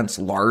corporate events,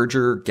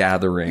 larger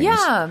gatherings,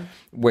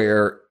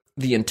 where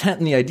the intent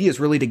and the idea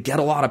is really to get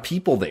a lot of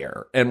people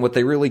there. And what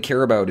they really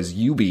care about is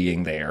you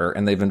being there.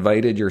 And they've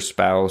invited your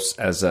spouse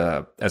as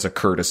a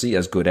courtesy,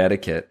 as good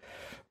etiquette.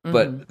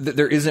 But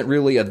there isn't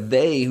really a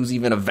they who's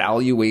even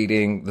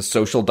evaluating the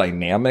social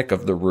dynamic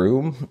of the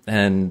room.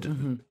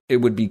 And it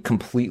would be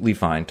completely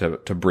fine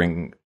to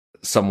bring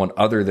someone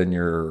other than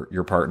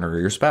your partner or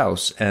your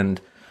spouse.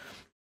 And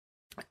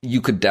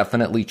you could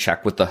definitely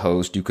check with the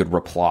host. You could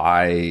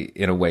reply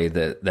in a way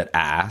that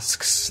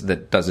asks,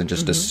 that doesn't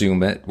just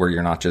assume it, where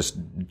you're not just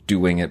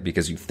doing it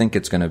because you think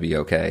it's going to be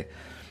okay,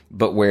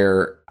 but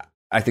where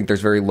I think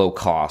there's very low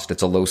cost.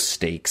 It's a low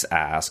stakes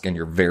ask, and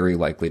you're very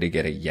likely to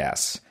get a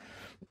yes.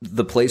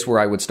 The place where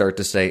I would start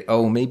to say,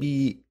 oh,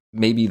 maybe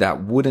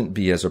that wouldn't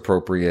be as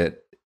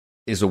appropriate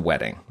is a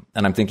wedding.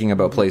 And I'm thinking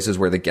about places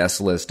where the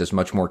guest list is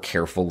much more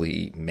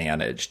carefully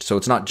managed. So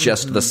it's not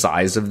just the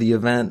size of the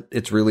event,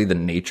 it's really the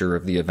nature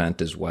of the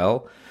event as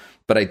well.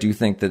 But I do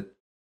think that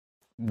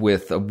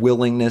with a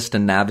willingness to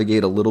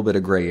navigate a little bit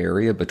of gray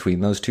area between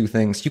those two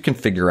things, you can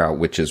figure out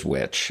which is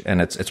which.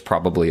 And it's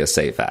probably a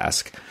safe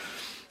ask.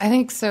 I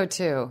think so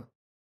too.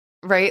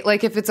 Right?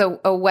 Like if it's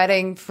a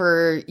wedding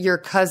for your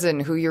cousin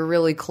who you're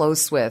really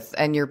close with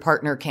and your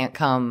partner can't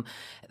come,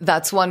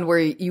 that's one where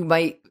you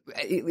might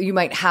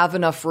have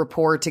enough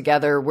rapport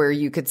together where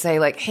you could say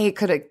like, hey,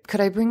 could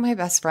I bring my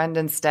best friend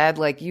instead?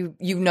 Like you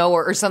know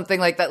her or something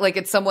like that. Like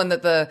it's someone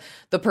that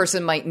the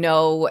person might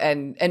know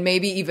and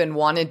maybe even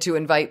wanted to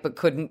invite but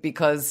couldn't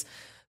because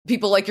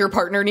people like your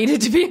partner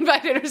needed to be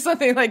invited or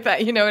something like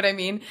that. You know what I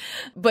mean?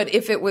 But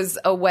if it was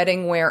a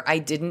wedding where I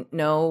didn't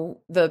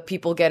know the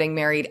people getting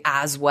married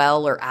as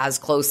well or as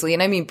closely,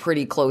 and I mean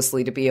pretty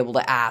closely to be able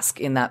to ask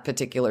in that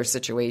particular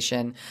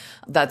situation,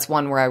 that's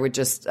one where I would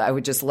just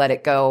let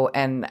it go.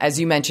 And as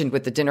you mentioned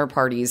with the dinner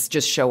parties,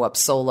 just show up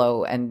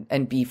solo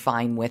and be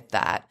fine with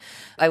that.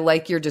 I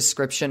like your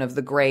description of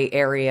the gray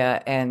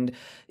area, and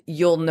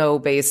you'll know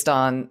based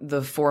on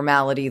the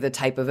formality, the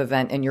type of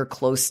event, and your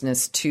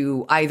closeness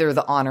to either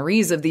the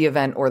honorees of the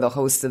event or the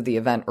hosts of the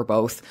event or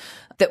both,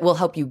 that will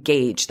help you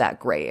gauge that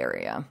gray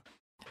area.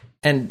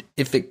 And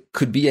if it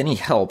could be any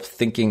help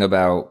thinking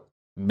about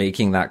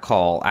making that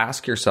call,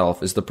 ask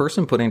yourself, is the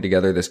person putting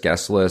together this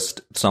guest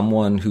list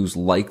someone who's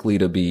likely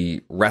to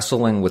be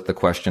wrestling with the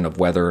question of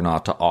whether or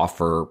not to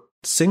offer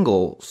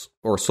singles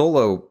or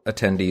solo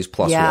attendees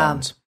plus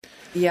ones?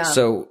 Yeah.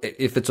 So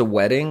if it's a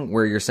wedding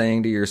where you're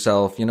saying to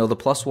yourself, the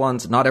plus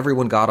ones, not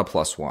everyone got a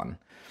plus one.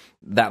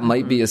 That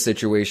might be a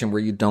situation where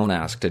you don't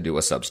ask to do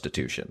a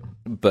substitution.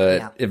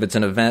 But if it's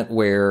an event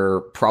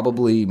where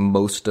probably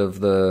most of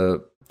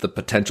the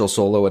potential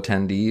solo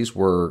attendees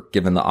were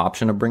given the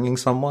option of bringing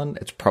someone,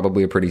 it's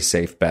probably a pretty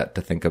safe bet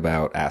to think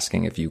about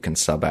asking if you can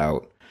sub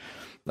out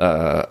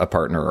a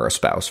partner or a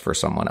spouse for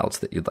someone else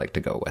that you'd like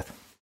to go with.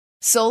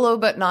 Solo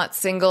but not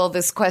single.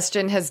 This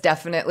question has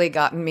definitely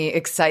gotten me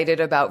excited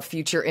about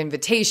future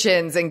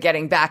invitations and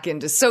getting back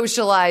into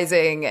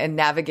socializing and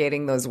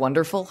navigating those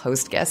wonderful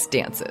host-guest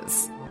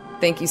dances.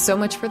 Thank you so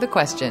much for the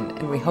question,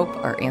 and we hope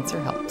our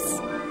answer helps.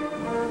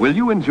 Will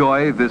you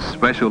enjoy this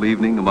special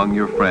evening among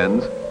your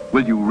friends?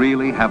 Will you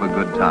really have a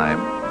good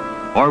time?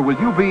 Or will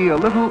you be a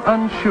little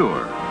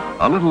unsure,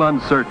 a little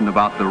uncertain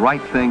about the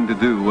right thing to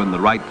do and the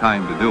right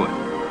time to do it?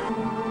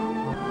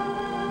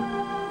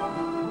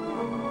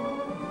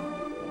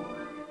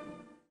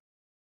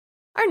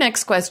 Our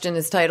next question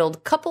is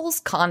titled Couples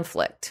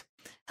Conflict.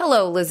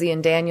 Hello, Lizzie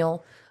and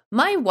Daniel.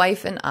 My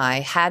wife and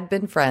I had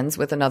been friends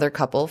with another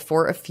couple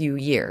for a few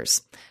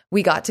years.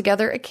 We got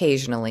together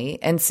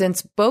occasionally, and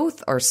since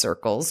both our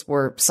circles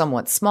were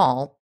somewhat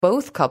small,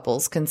 both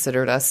couples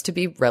considered us to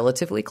be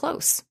relatively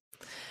close.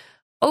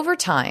 Over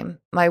time,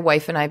 my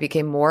wife and I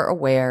became more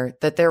aware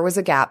that there was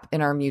a gap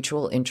in our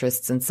mutual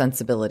interests and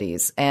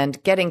sensibilities,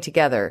 and getting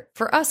together,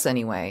 for us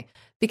anyway,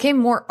 became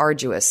more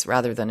arduous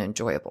rather than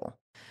enjoyable.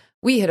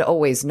 We had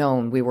always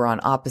known we were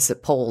on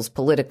opposite poles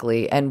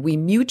politically, and we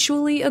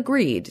mutually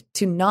agreed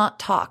to not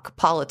talk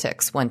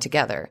politics when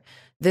together.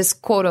 This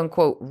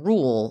quote-unquote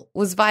rule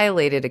was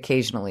violated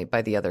occasionally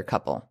by the other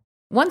couple.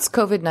 Once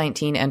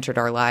COVID-19 entered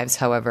our lives,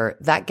 however,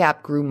 that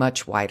gap grew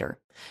much wider,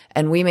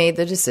 and we made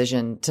the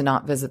decision to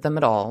not visit them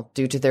at all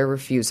due to their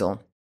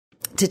refusal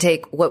to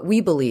take what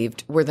we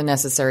believed were the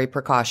necessary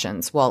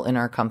precautions while in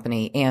our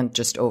company and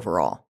just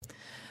overall.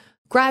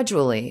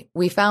 Gradually,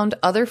 we found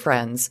other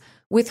friends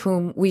with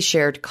whom we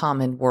shared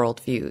common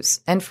worldviews,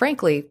 and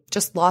frankly,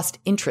 just lost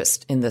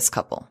interest in this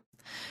couple.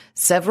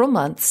 Several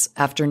months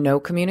after no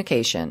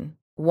communication,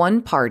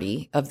 one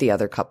party of the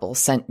other couple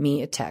sent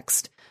me a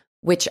text,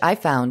 which I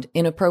found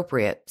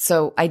inappropriate,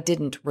 so I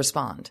didn't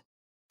respond.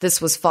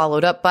 This was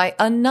followed up by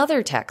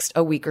another text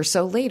a week or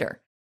so later,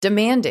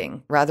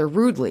 demanding, rather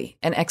rudely,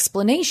 an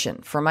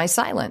explanation for my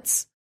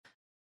silence.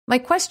 My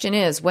question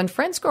is, when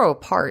friends grow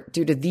apart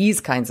due to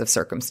these kinds of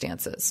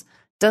circumstances,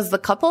 does the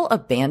couple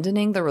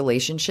abandoning the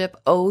relationship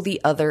owe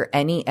the other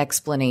any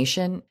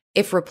explanation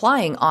if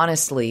replying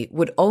honestly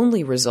would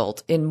only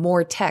result in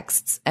more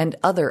texts and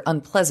other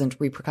unpleasant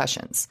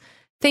repercussions?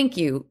 Thank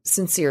you,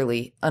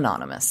 sincerely,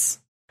 Anonymous.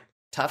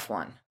 Tough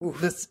one. Ooh,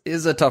 this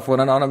is a tough one.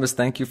 Anonymous,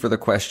 thank you for the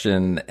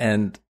question.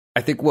 And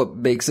I think what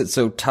makes it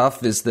so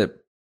tough is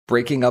that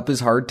breaking up is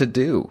hard to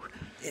do.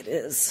 It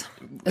is.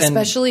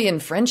 Especially in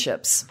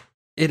friendships.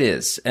 It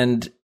is.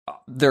 And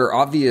there are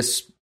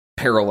obvious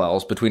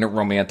parallels between a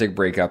romantic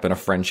breakup and a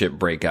friendship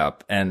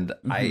breakup. And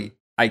I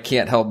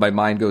can't help my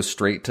mind go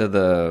straight to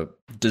the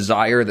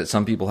desire that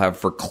some people have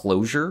for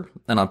closure.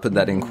 And I'll put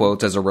that in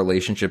quotes. As a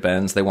relationship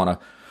ends, they want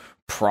to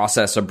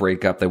process a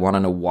breakup. They want to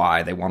know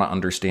why. They want to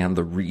understand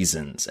the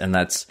reasons. And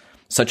that's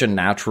such a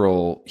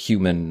natural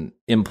human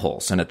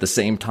impulse. And at the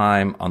same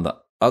time, on the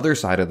other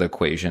side of the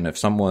equation, if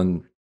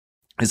someone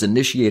is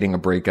initiating a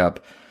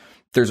breakup,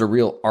 there's a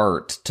real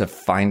art to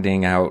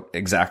finding out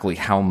exactly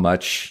how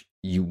much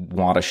you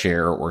want to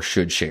share or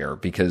should share,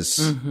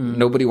 because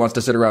nobody wants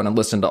to sit around and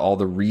listen to all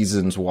the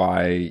reasons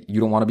why you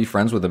don't want to be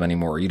friends with them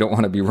anymore. You don't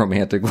want to be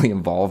romantically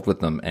involved with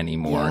them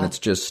anymore. Yeah.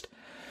 And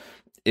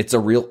it's a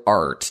real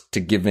art to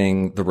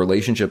giving the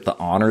relationship the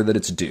honor that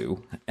it's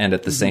due, and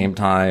at the same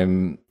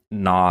time,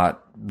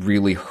 not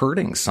really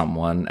hurting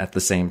someone at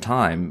the same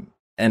time.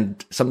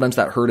 And sometimes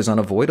that hurt is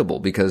unavoidable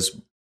because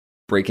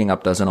breaking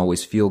up doesn't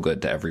always feel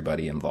good to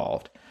everybody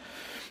involved.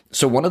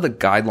 So one of the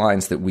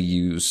guidelines that we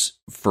use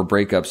for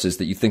breakups is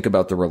that you think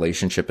about the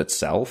relationship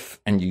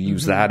itself, and you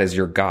use that as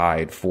your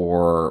guide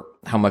for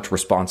how much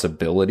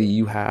responsibility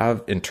you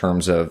have in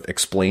terms of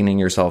explaining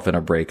yourself in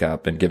a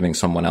breakup and giving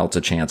someone else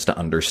a chance to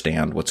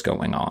understand what's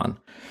going on.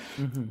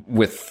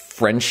 With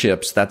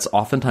friendships, that's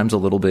oftentimes a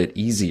little bit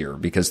easier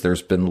because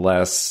there's been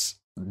less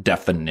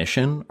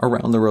definition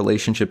around the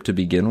relationship to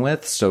begin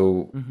with.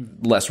 So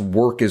less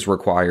work is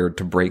required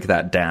to break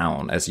that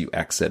down as you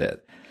exit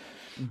it.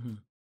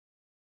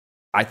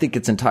 I think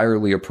it's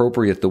entirely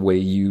appropriate the way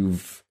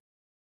you've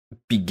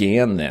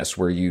began this,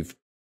 where you've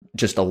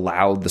just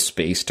allowed the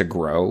space to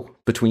grow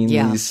between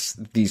this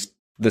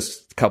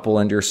couple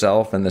and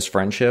yourself and this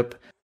friendship.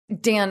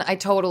 Dan, I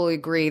totally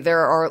agree.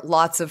 There are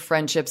lots of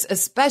friendships,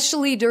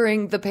 especially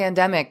during the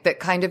pandemic, that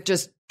kind of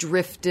just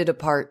drifted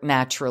apart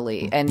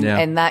naturally.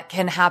 And that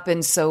can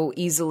happen so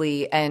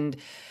easily. And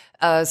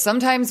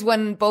sometimes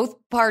when both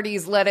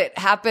parties let it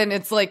happen,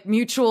 it's like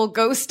mutual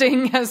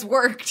ghosting has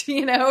worked.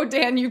 You know,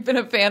 Dan, you've been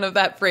a fan of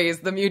that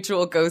phrase, the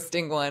mutual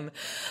ghosting one.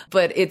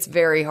 But it's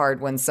very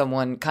hard when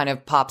someone kind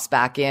of pops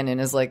back in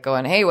and is like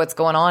going, hey, what's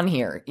going on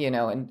here? You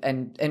know,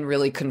 and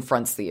really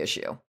confronts the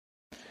issue.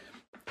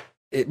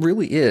 It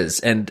really is.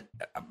 And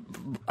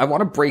I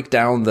want to break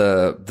down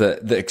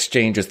the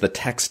exchanges, the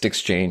text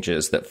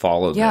exchanges that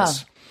follow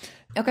this.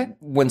 Okay.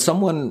 When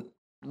someone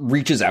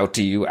reaches out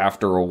to you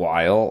after a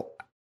while,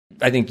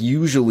 I think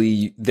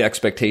usually the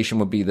expectation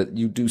would be that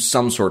you do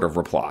some sort of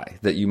reply,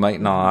 that you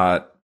might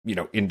not,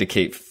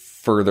 indicate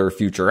further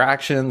future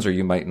actions, or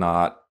you might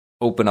not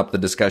open up the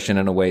discussion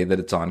in a way that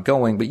it's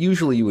ongoing, but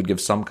usually you would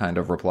give some kind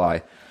of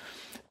reply.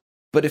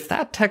 But if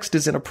that text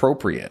is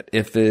inappropriate,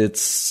 if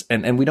it's,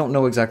 and we don't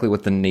know exactly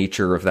what the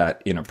nature of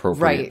that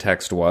inappropriate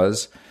text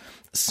was,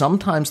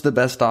 sometimes the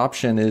best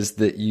option is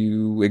that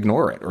you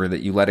ignore it or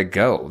that you let it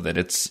go, that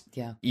it's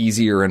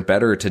easier and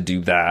better to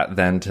do that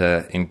than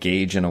to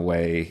engage in a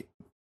way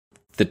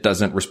that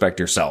doesn't respect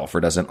yourself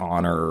or doesn't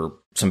honor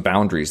some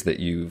boundaries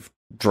that you've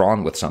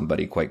drawn with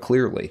somebody quite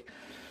clearly.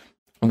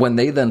 When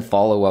they then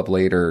follow up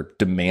later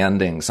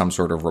demanding some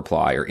sort of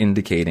reply or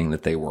indicating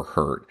that they were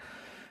hurt,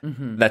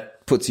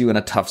 that puts you in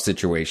a tough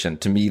situation.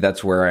 To me,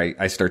 that's where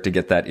I start to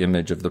get that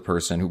image of the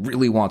person who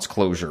really wants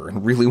closure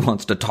and really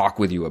wants to talk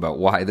with you about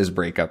why this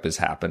breakup is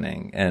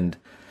happening. And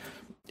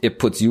it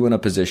puts you in a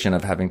position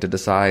of having to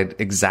decide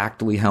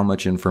exactly how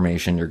much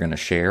information you're going to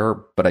share.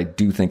 But I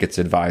do think it's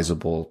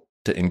advisable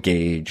to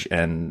engage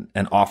and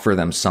offer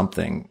them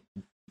something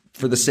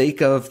for the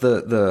sake of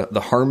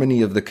the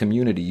harmony of the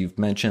community. You've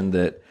mentioned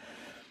that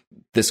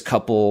this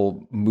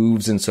couple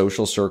moves in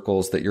social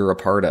circles that you're a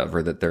part of,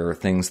 or that there are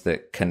things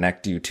that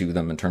connect you to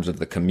them in terms of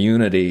the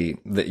community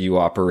that you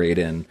operate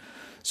in.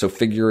 So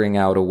figuring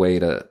out a way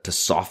to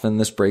soften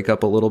this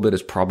breakup a little bit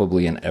is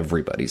probably in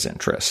everybody's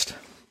interest.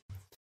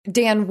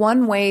 Dan,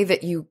 one way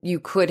that you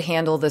could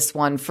handle this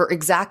one, for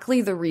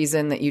exactly the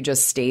reason that you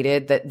just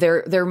stated, that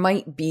there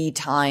might be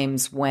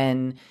times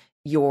when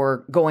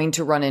you're going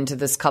to run into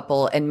this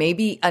couple and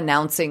maybe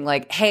announcing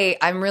like, hey,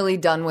 I'm really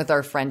done with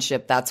our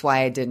friendship. That's why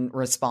I didn't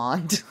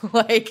respond,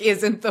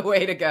 isn't the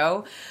way to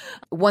go.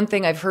 One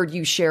thing I've heard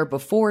you share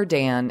before,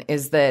 Dan,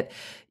 is that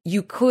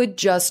you could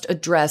just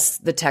address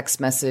the text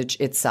message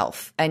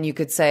itself. And you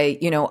could say,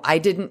 I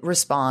didn't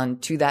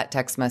respond to that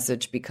text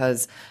message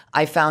because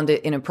I found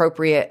it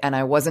inappropriate and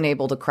I wasn't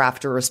able to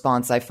craft a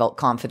response I felt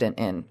confident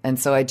in. And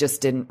so I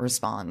just didn't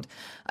respond.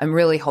 I'm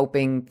really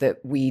hoping that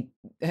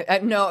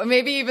no,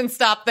 maybe even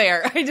stop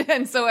there.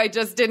 And so I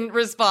just didn't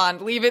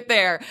respond. Leave it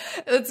there.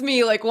 That's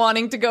me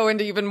wanting to go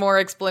into even more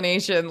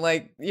explanation.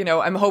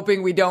 I'm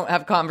hoping we don't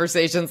have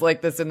conversations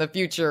like this in the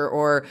future,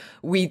 or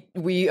we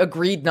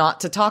agreed not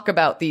to talk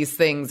about these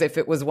things if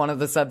it was one of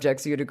the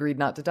subjects you'd agreed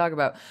not to talk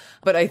about.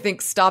 But I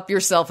think stop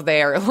yourself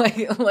there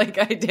like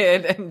I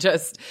did, and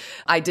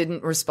I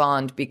didn't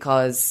respond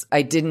because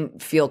I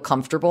didn't feel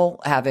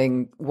comfortable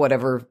having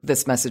whatever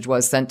this message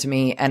was sent to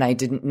me, and I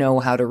didn't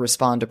know how to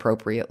respond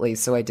appropriately,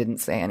 so I didn't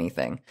say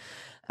anything.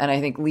 And I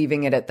think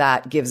leaving it at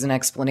that gives an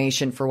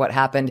explanation for what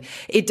happened.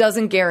 It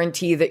doesn't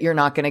guarantee that you're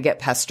not going to get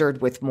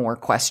pestered with more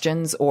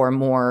questions or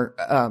more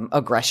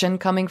aggression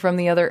coming from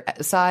the other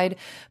side,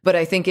 but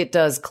I think it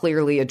does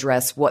clearly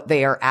address what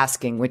they are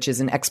asking, which is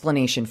an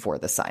explanation for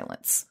the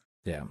silence.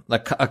 Yeah,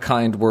 like a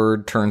kind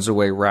word turns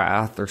away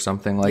wrath or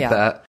something like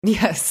that.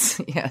 Yes.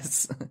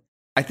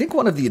 I think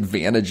one of the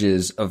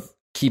advantages of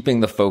keeping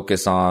the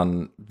focus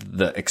on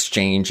the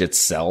exchange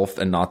itself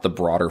and not the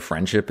broader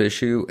friendship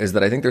issue is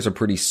that I think there's a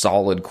pretty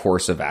solid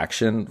course of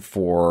action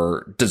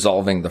for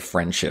dissolving the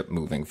friendship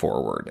moving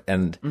forward.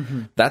 And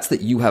that's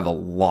that you have a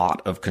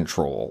lot of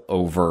control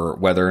over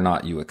whether or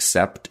not you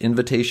accept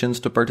invitations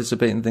to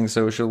participate in things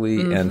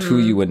socially and who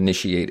you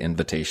initiate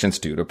invitations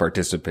to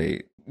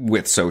participate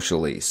with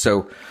socially.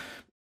 So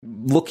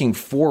looking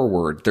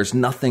forward, there's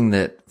nothing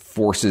that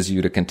forces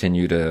you to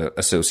continue to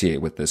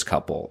associate with this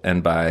couple.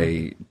 And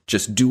by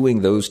just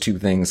doing those two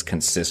things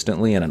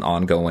consistently in an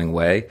ongoing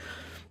way,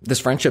 this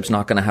friendship's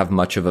not going to have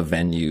much of a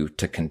venue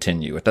to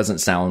continue. It doesn't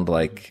sound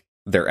like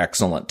they're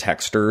excellent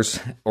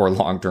texters or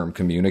long-term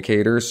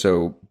communicators.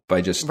 So by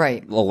just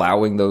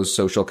allowing those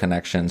social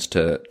connections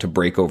to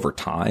break over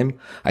time,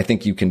 I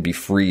think you can be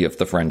free of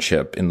the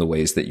friendship in the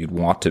ways that you'd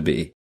want to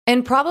be.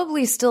 And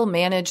probably still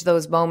manage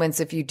those moments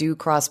if you do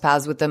cross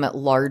paths with them at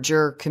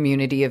larger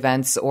community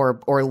events or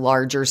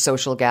larger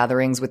social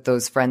gatherings with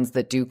those friends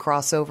that do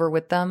cross over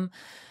with them.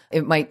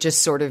 It might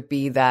just sort of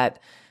be that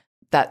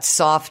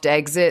soft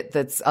exit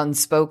that's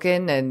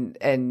unspoken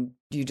and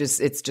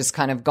it's just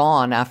kind of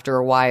gone after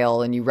a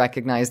while, and you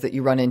recognize that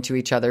you run into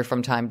each other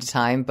from time to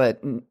time,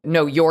 but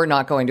no, you're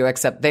not going to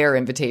accept their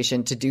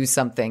invitation to do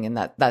something, and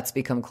that's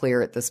become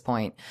clear at this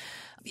point.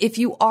 If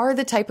you are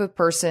the type of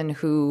person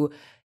who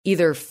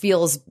either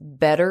feels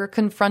better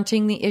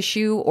confronting the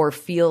issue or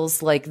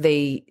feels like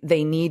they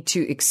need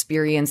to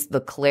experience the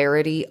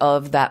clarity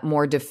of that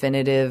more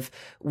definitive,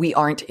 we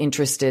aren't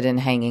interested in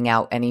hanging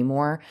out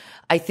anymore,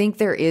 I think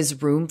there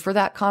is room for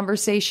that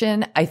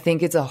conversation. I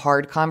think it's a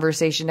hard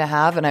conversation to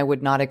have, and I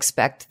would not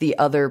expect the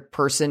other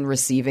person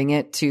receiving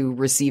it to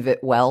receive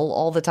it well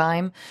all the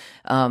time.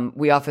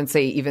 We often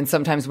say, even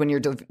sometimes when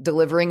you're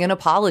delivering an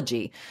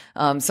apology,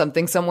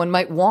 something someone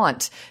might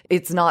want,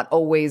 it's not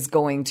always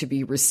going to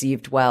be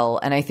received well.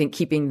 And I think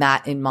keeping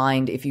that in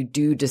mind, if you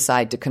do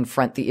decide to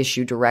confront the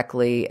issue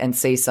directly and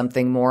say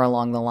something more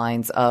along the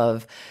lines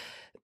of,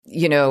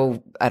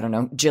 I don't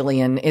know,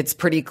 Jillian, it's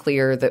pretty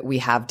clear that we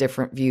have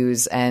different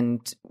views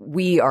and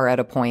we are at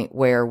a point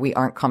where we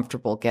aren't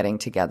comfortable getting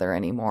together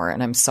anymore.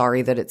 And I'm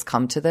sorry that it's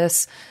come to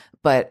this,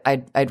 but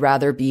I'd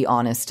rather be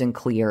honest and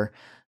clear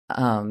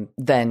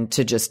than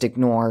to just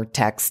ignore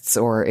texts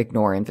or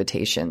ignore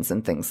invitations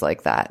and things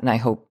like that. And I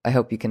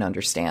hope you can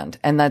understand.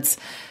 And that's,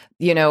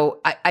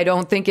 I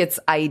don't think it's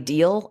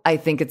ideal. I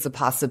think it's a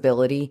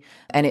possibility,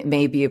 and it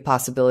may be a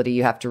possibility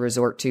you have to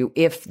resort to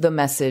if the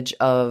message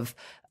of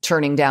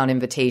turning down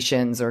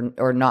invitations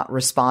or not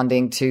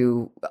responding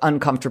to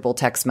uncomfortable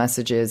text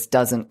messages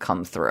doesn't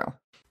come through.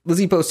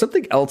 Lizzie Post,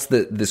 something else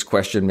that this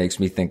question makes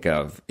me think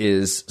of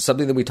is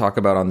something that we talk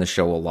about on the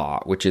show a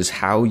lot, which is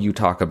how you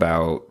talk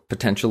about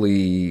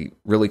potentially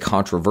really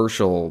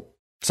controversial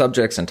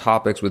subjects and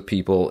topics with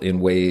people in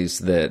ways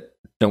that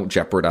don't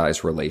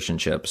jeopardize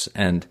relationships.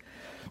 And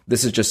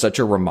this is just such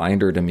a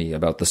reminder to me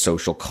about the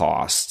social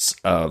costs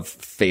of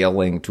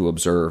failing to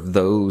observe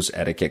those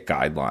etiquette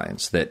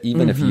guidelines, that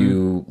even if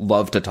you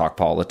love to talk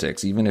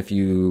politics, even if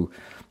you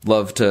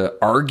love to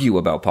argue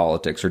about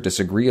politics or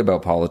disagree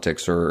about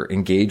politics or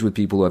engage with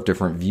people who have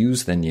different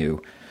views than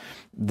you,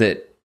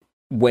 that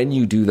when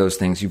you do those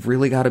things, you've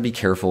really got to be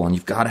careful and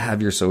you've got to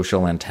have your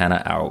social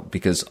antenna out,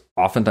 because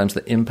oftentimes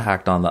the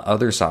impact on the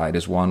other side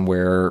is one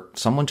where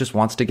someone just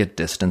wants to get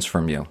distance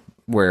from you,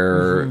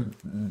 where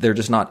they're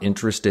just not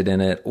interested in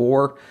it,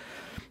 or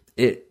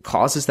it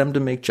causes them to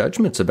make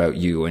judgments about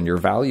you and your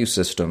value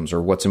systems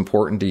or what's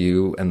important to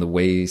you and the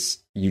ways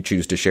you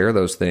choose to share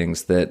those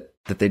things that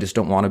they just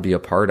don't want to be a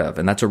part of.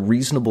 And that's a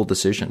reasonable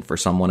decision for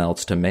someone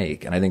else to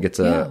make. And I think it's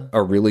a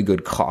really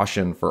good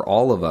caution for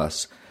all of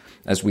us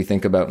as we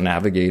think about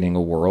navigating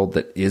a world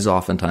that is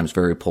oftentimes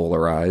very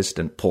polarized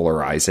and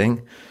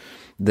polarizing,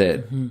 that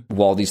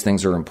while these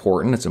things are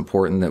important, it's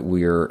important that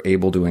we're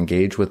able to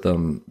engage with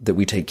them, that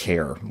we take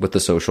care with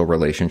the social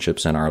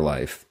relationships in our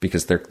life,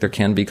 because there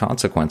can be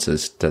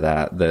consequences to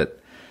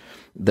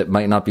that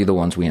might not be the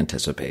ones we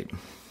anticipate.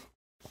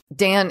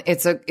 Dan,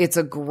 it's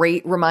a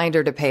great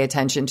reminder to pay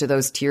attention to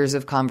those tiers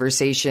of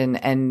conversation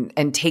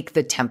and take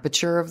the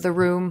temperature of the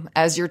room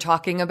as you're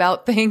talking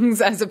about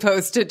things, as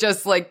opposed to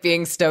just like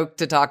being stoked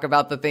to talk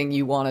about the thing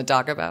you want to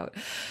talk about.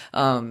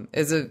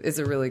 Is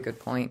a really good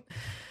point.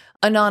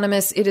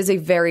 Anonymous, it is a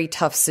very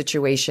tough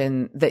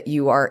situation that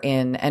you are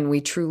in, and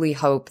we truly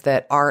hope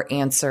that our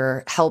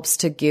answer helps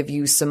to give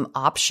you some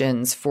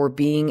options for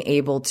being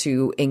able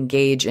to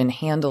engage and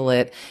handle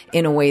it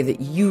in a way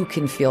that you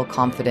can feel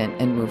confident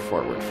and move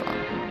forward from.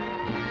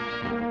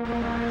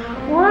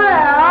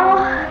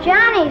 Well,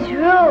 Johnny's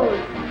rude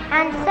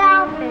and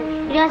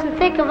selfish. He doesn't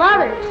think of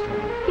others.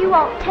 He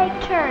won't take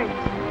turns.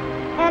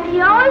 And he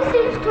always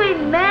seems to be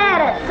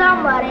mad at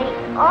somebody,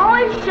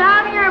 always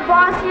shoving or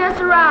bossing us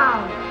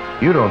around.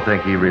 You don't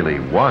think he really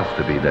wants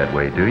to be that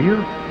way, do you?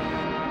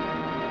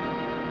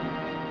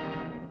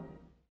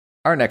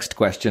 Our next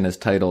question is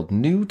titled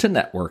New to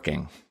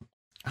Networking.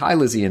 Hi,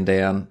 Lizzie and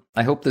Dan.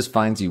 I hope this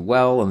finds you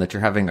well and that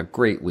you're having a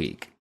great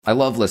week. I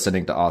love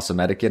listening to Awesome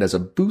Etiquette as a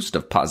boost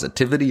of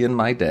positivity in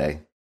my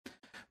day.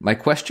 My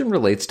question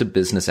relates to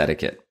business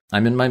etiquette.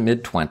 I'm in my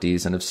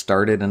mid-20s and have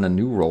started in a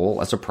new role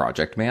as a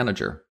project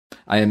manager.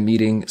 I am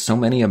meeting so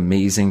many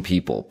amazing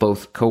people,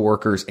 both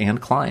coworkers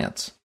and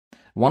clients.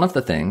 One of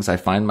the things I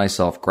find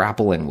myself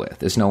grappling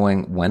with is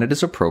knowing when it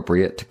is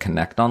appropriate to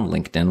connect on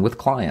LinkedIn with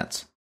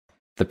clients.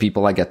 The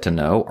people I get to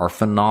know are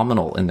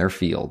phenomenal in their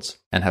fields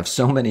and have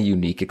so many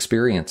unique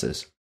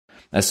experiences.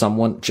 As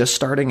someone just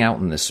starting out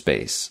in this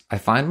space, I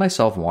find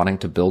myself wanting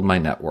to build my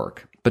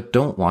network, but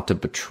don't want to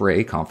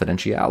betray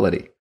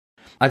confidentiality.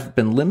 I've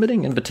been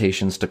limiting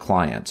invitations to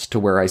clients to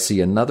where I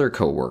see another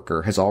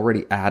coworker has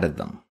already added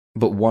them,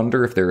 but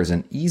wonder if there is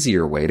an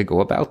easier way to go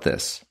about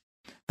this.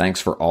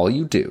 Thanks for all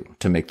you do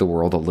to make the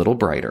world a little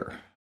brighter.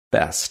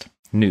 Best,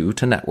 New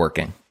to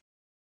Networking.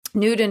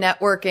 New to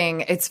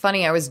networking. It's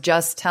funny. I was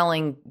just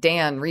telling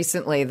Dan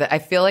recently that I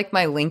feel like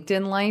my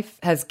LinkedIn life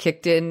has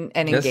kicked in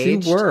and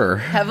engaged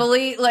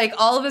heavily. Like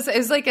all of us,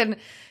 it's like an,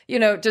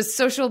 just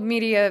social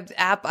media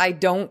app I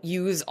don't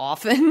use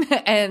often.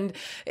 And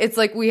it's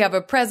like we have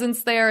a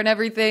presence there and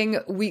everything.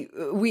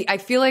 I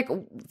feel like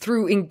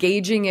through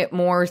engaging it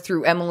more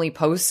through Emily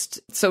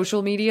Post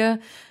social media.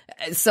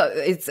 So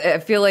I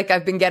feel like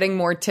I've been getting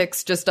more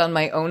ticks just on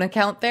my own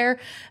account there.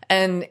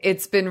 And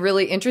it's been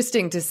really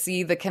interesting to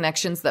see the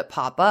connections that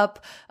pop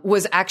up.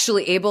 Was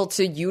actually able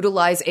to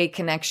utilize a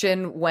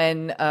connection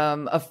when,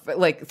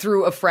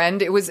 through a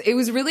friend. It was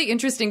really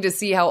interesting to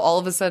see how all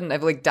of a sudden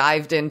I've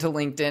dived into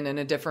LinkedIn in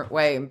a different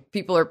way and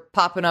people are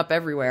popping up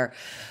everywhere.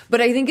 But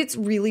I think it's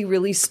really,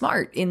 really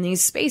smart in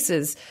these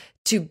spaces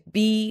to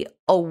be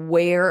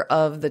aware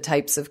of the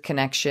types of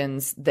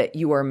connections that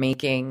you are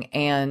making.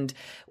 And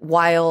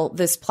while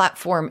this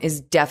platform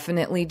is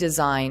definitely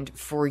designed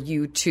for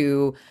you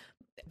to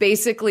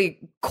basically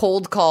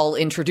cold call,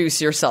 introduce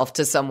yourself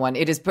to someone,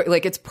 it is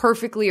it's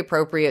perfectly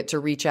appropriate to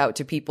reach out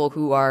to people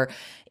who are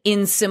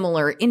in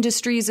similar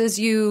industries as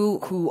you,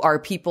 who are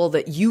people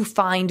that you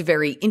find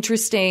very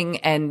interesting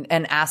and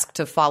ask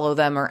to follow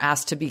them or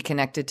ask to be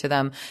connected to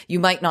them.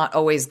 You might not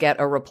always get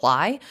a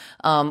reply,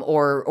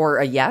 or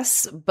a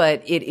yes,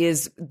 but it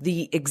is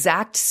the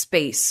exact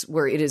space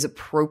where it is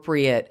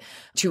appropriate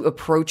to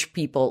approach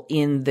people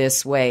in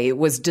this way. It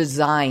was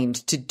designed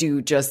to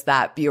do just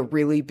that, be a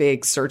really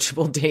big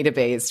searchable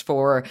database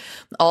for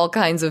all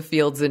kinds of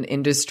fields and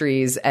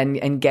industries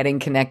and getting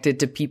connected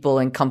to people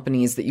and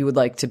companies that you would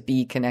like to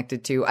be connected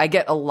to. I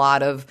get a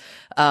lot of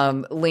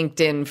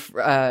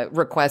LinkedIn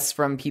requests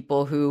from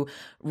people who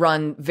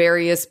run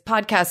various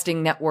podcasting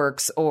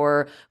networks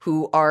or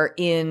who are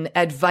in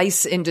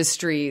advice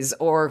industries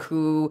or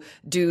who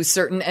do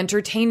certain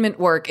entertainment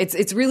work.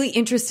 It's really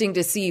interesting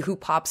to see who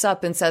pops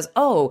up and says,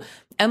 oh,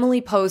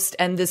 Emily Post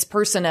and this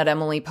person at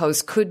Emily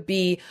Post could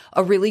be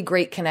a really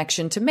great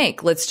connection to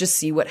make. Let's just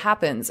see what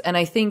happens. And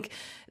I think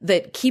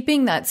that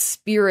keeping that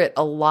spirit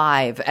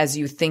alive as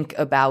you think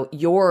about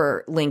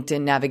your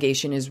LinkedIn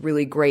navigation is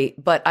really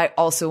great. But I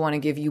also want to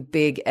give you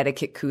big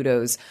etiquette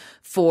kudos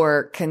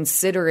for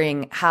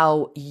considering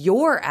how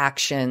your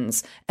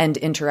actions and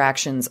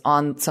interactions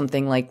on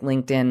something like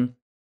LinkedIn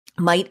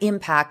might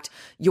impact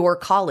your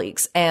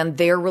colleagues and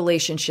their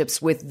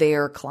relationships with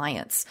their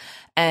clients.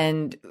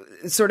 And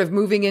sort of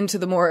moving into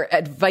the more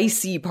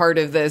advice-y part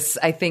of this,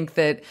 I think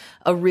that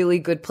a really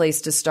good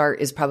place to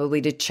start is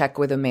probably to check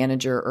with a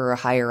manager or a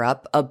higher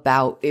up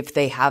about if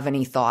they have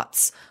any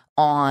thoughts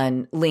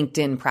on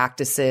LinkedIn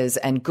practices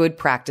and good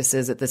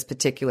practices at this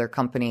particular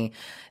company.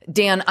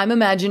 Dan, I'm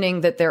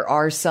imagining that there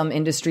are some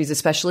industries,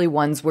 especially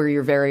ones where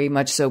you're very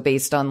much so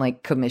based on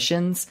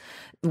commissions,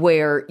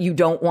 where you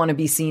don't want to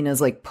be seen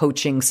as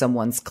poaching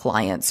someone's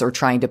clients or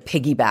trying to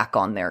piggyback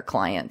on their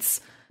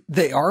clients.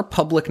 They are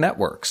public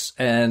networks,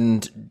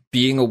 and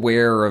being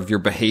aware of your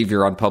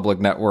behavior on public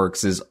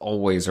networks is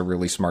always a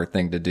really smart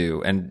thing to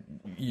do. And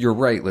you're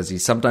right, Lizzie.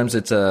 Sometimes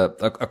it's a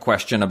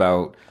question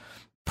about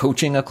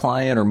poaching a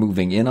client or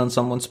moving in on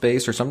someone's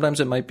space, or sometimes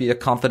it might be a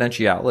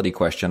confidentiality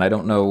question. I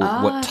don't know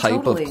what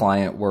type of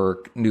client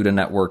work New to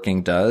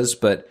Networking does,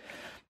 but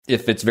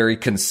if it's very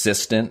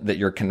consistent that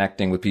you're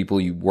connecting with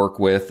people you work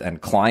with and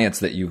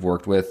clients that you've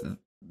worked with,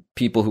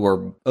 people who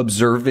are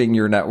observing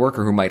your network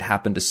or who might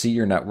happen to see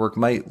your network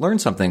might learn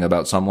something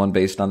about someone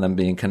based on them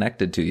being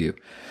connected to you.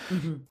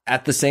 Mm-hmm.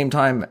 At the same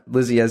time,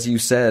 Lizzie, as you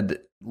said,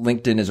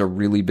 LinkedIn is a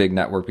really big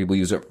network. People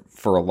use it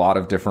for a lot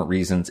of different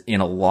reasons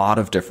in a lot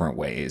of different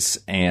ways.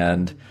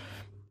 And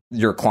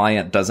your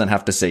client doesn't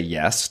have to say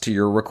yes to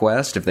your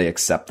request. If they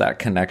accept that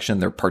connection,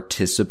 they're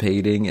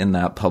participating in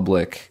that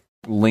public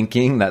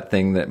linking, that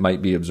thing that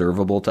might be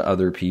observable to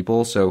other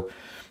people. So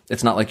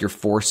it's not like you're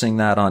forcing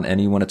that on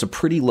anyone. It's a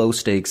pretty low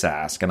stakes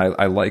ask. And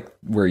I like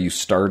where you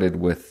started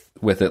with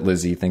it,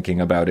 Lizzie, thinking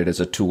about it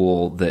as a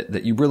tool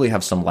that you really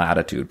have some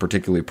latitude,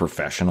 particularly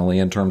professionally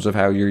in terms of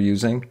how you're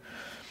using.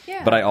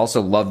 Yeah. But I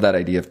also love that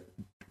idea of,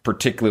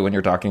 particularly when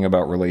you're talking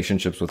about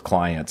relationships with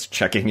clients,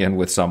 checking in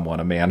with someone,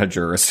 a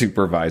manager, or a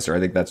supervisor. I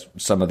think that's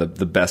some of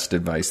the best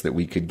advice that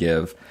we could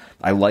give.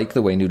 I like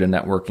the way New to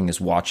Networking is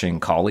watching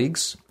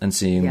colleagues and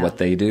seeing what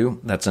they do.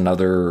 That's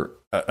another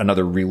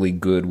really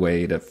good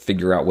way to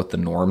figure out what the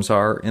norms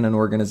are in an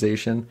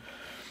organization.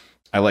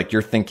 I like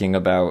your thinking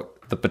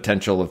about the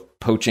potential of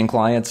poaching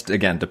clients,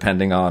 again,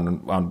 depending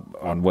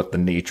on what the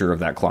nature of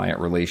that client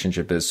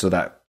relationship is, so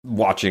that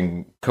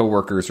watching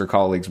coworkers or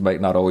colleagues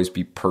might not always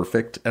be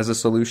perfect as a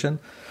solution.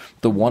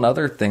 The one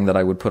other thing that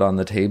I would put on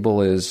the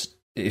table is,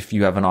 if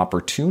you have an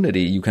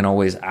opportunity, you can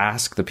always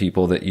ask the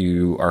people that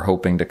you are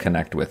hoping to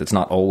connect with. It's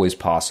not always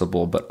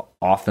possible, but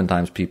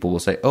oftentimes people will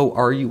say, "Oh,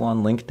 are you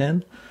on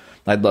LinkedIn?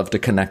 I'd love to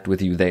connect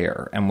with you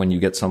there." And when you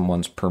get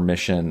someone's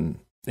permission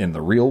in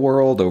the real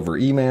world over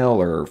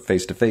email or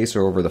face-to-face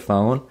or over the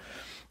phone,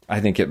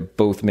 I think it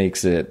both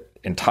makes it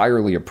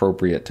entirely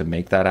appropriate to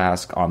make that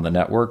ask on the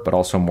network, but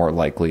also more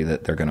likely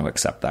that they're going to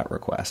accept that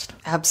request.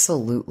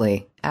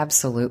 Absolutely.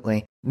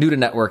 Absolutely. New to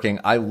networking,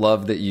 I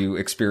love that you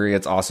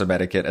experience Awesome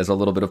Etiquette as a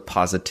little bit of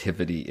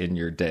positivity in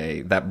your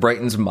day. That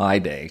brightens my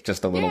day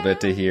just a little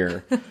bit to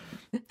hear.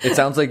 It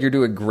sounds like you're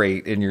doing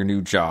great in your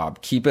new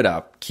job. Keep it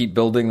up. Keep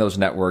building those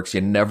networks.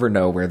 You never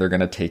know where they're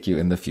going to take you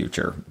in the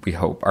future. We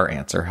hope our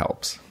answer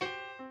helps.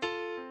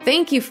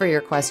 Thank you for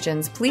your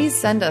questions. Please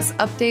send us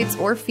updates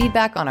or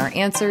feedback on our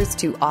answers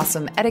to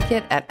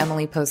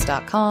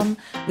awesomeetiquette@emilypost.com.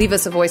 Leave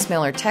us a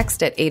voicemail or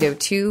text at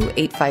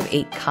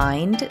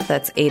 802-858-KIND.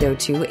 That's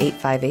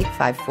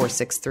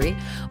 802-858-5463.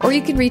 Or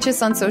you can reach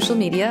us on social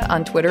media.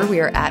 On Twitter, we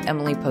are at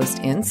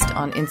 @EmilyPostInst.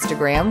 On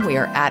Instagram, we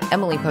are at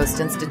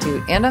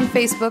 @EmilyPostInstitute. And on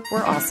Facebook,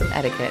 we're Awesome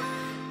Etiquette.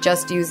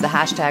 Just use the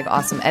hashtag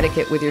Awesome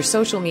Etiquette with your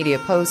social media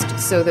post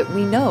so that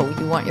we know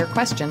you want your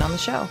question on the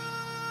show.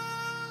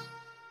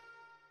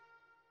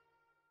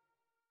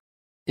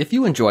 If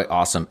you enjoy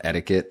Awesome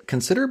Etiquette,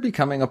 consider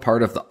becoming a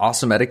part of the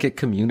Awesome Etiquette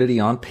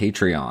community on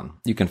Patreon.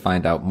 You can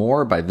find out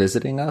more by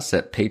visiting us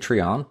at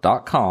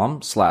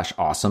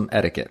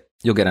patreon.com/awesomeetiquette.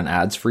 You'll get an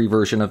ads-free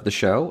version of the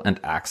show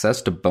and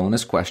access to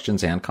bonus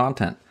questions and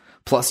content.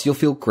 Plus, you'll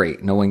feel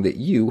great knowing that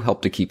you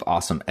help to keep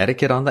Awesome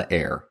Etiquette on the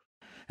air.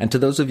 And to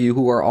those of you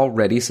who are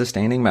already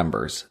sustaining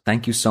members,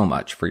 thank you so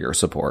much for your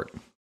support.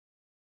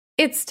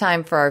 It's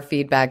time for our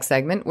feedback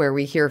segment where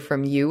we hear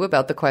from you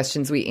about the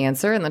questions we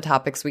answer and the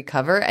topics we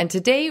cover. And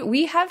today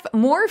we have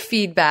more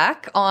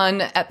feedback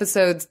on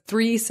episode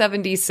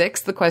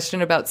 376, the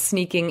question about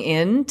sneaking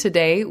in.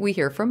 Today we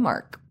hear from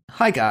Mark.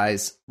 Hi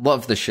guys,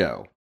 love the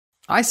show.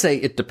 I say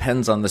it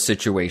depends on the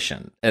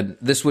situation. And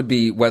this would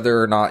be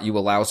whether or not you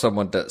allow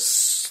someone to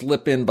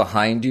slip in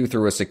behind you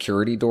through a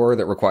security door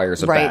that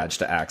requires a badge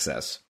to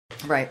access.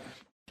 Right.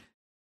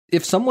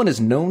 If someone is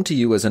known to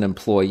you as an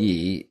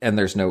employee and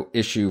there's no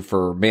issue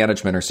for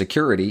management or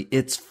security,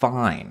 it's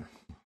fine.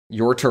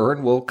 Your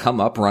turn will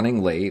come up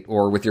running late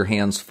or with your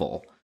hands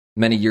full.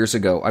 Many years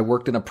ago, I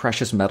worked in a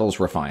precious metals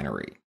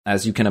refinery.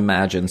 As you can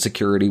imagine,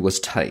 security was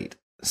tight,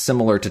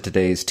 similar to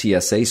today's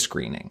TSA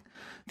screening.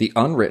 The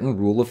unwritten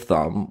rule of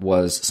thumb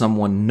was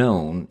someone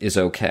known is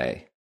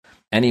okay.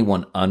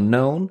 Anyone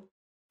unknown?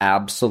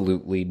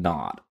 Absolutely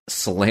not.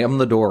 Slam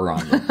the door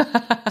on them.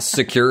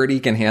 Security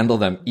can handle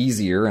them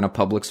easier in a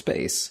public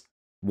space.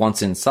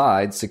 Once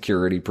inside,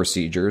 security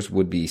procedures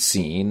would be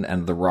seen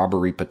and the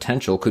robbery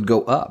potential could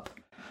go up.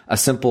 A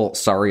simple,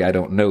 "sorry, I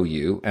don't know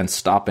you," and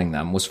stopping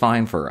them was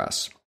fine for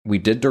us. We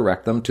did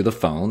direct them to the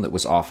phone that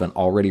was often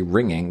already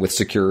ringing with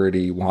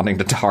security wanting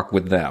to talk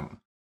with them.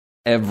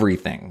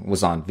 Everything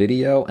was on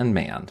video and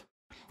manned.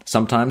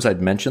 Sometimes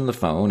I'd mention the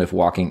phone if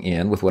walking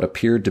in with what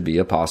appeared to be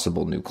a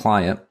possible new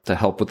client to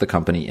help with the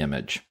company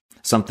image.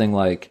 Something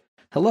like,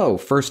 "Hello,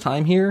 first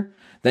time here?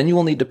 Then you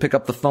will need to pick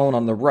up the phone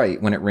on the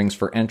right when it rings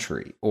for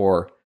entry."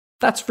 Or,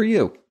 "That's for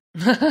you."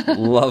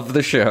 Love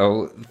the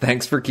show.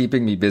 Thanks for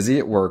keeping me busy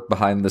at work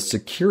behind the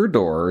secure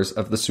doors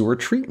of the sewer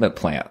treatment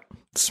plant.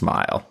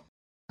 Smile.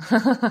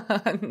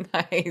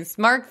 Nice.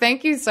 Mark,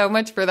 thank you so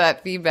much for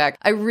that feedback.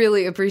 I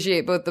really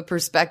appreciate both the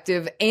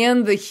perspective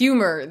and the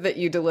humor that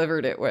you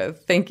delivered it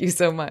with. Thank you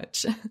so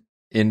much.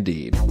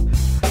 Indeed.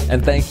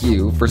 And thank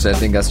you for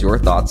sending us your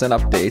thoughts and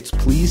updates.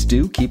 Please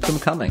do keep them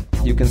coming.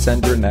 You can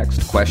send your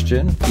next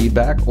question,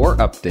 feedback, or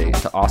update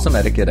to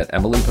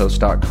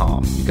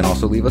awesomeetiquette@emilypost.com. You can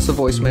also leave us a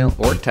voicemail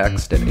or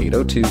text at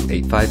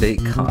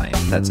 802-858-KIND.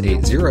 That's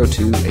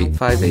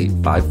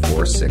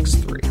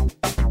 802-858-5463.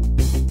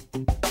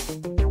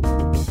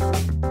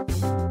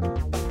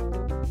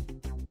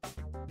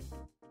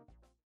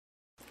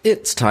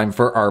 It's time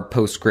for our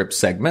postscript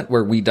segment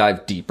where we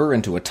dive deeper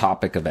into a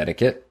topic of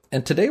etiquette.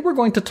 And today we're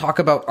going to talk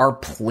about our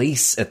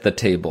place at the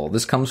table.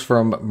 This comes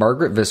from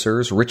Margaret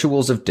Visser's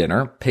Rituals of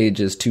Dinner,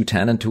 pages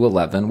 210 and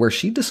 211, where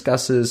she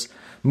discusses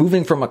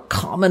moving from a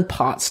common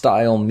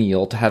pot-style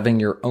meal to having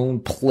your own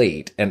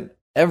plate and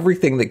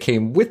everything that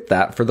came with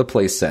that for the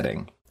place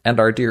setting. And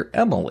our dear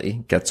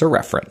Emily gets a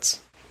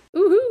reference.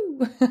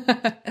 Woohoo!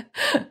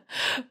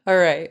 All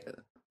right.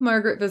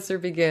 Margaret Visser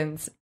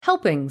begins.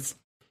 Helpings.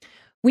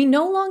 We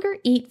no longer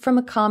eat from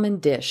a common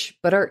dish,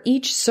 but are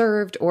each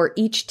served or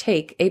each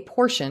take a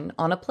portion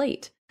on a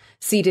plate.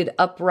 Seated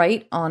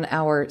upright on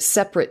our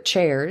separate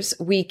chairs,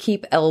 we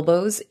keep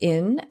elbows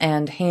in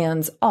and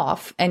hands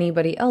off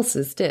anybody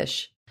else's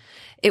dish.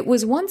 It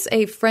was once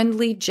a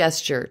friendly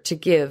gesture to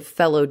give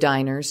fellow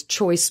diners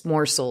choice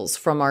morsels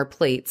from our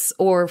plates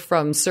or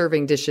from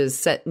serving dishes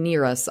set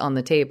near us on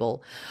the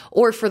table,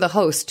 or for the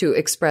host to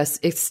express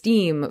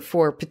esteem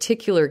for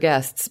particular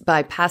guests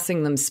by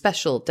passing them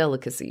special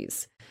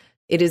delicacies.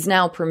 It is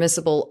now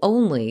permissible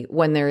only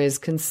when there is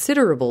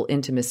considerable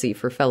intimacy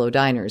for fellow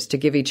diners to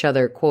give each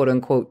other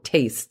quote-unquote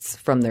tastes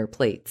from their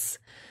plates.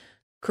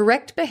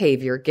 Correct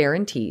behavior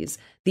guarantees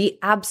the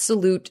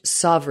absolute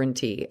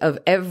sovereignty of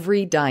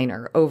every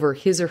diner over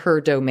his or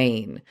her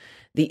domain,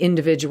 the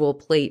individual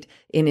plate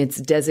in its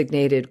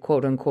designated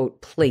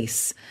quote-unquote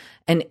place,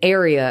 an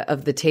area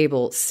of the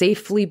table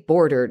safely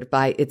bordered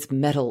by its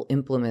metal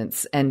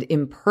implements and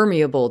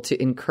impermeable to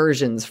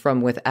incursions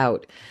from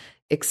without,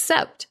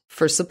 except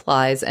for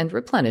supplies and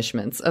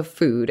replenishments of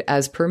food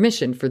as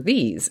permission for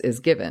these is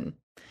given.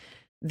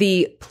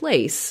 The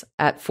place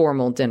at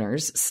formal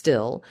dinners,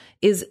 still,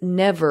 is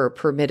never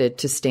permitted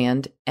to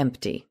stand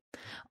empty.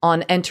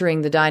 On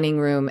entering the dining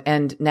room,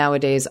 and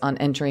nowadays on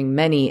entering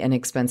many an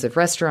expensive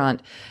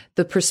restaurant,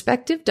 the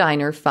prospective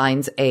diner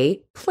finds a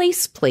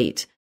place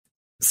plate,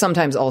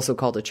 sometimes also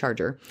called a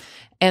charger,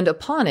 and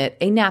upon it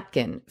a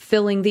napkin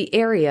filling the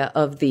area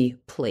of the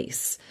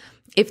place.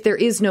 If there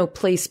is no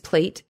place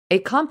plate, a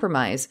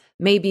compromise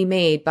may be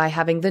made by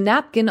having the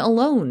napkin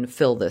alone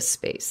fill this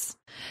space.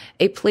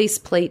 A place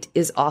plate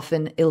is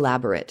often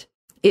elaborate.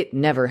 It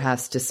never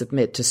has to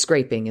submit to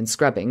scraping and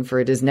scrubbing, for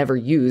it is never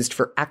used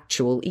for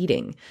actual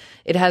eating.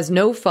 It has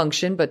no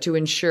function but to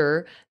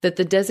ensure that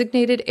the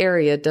designated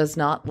area does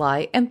not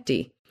lie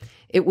empty.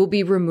 It will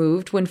be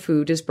removed when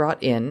food is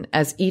brought in.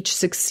 As each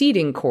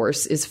succeeding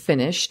course is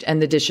finished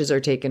and the dishes are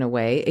taken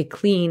away, a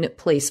clean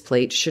place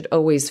plate should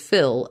always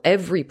fill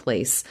every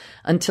place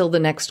until the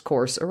next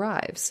course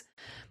arrives.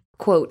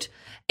 Quote,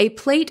 "A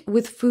plate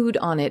with food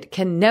on it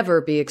can never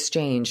be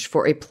exchanged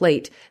for a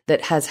plate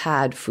that has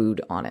had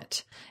food on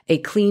it. A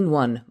clean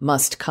one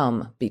must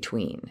come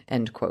between."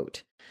 End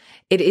quote.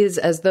 It is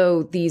as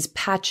though these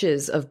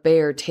patches of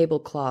bare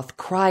tablecloth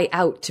cry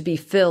out to be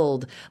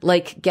filled,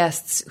 like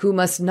guests who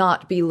must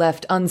not be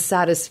left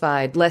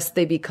unsatisfied lest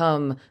they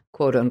become,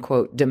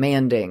 quote-unquote,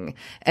 demanding,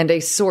 and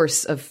a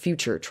source of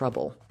future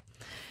trouble.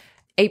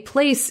 A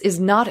place is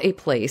not a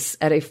place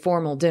at a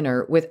formal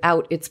dinner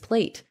without its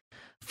plate.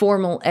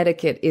 Formal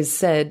etiquette is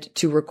said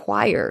to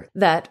require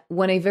that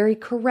when a very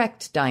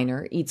correct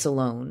diner eats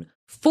alone,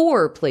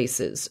 4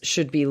 places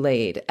should be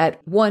laid,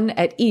 one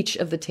at each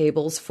of the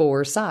table's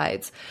 4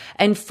 sides,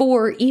 and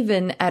 4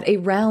 even at a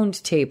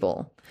round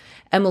table.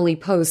 Emily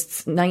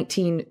Post's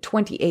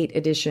 1928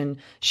 edition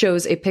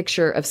shows a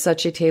picture of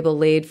such a table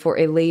laid for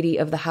a lady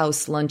of the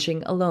house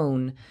lunching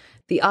alone.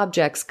 The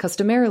objects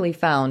customarily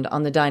found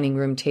on the dining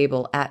room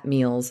table at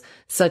meals,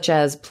 such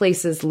as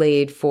places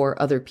laid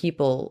for other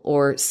people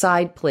or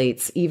side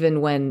plates even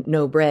when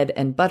no bread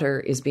and butter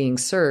is being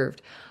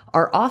served,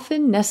 are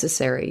often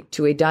necessary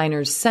to a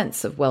diner's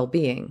sense of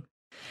well-being.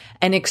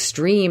 An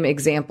extreme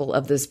example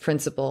of this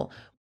principle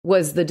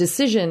was the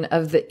decision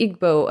of the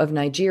Igbo of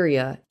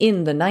Nigeria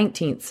in the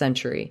 19th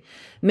century,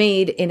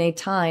 made in a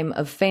time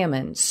of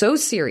famine so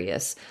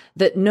serious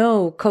that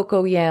no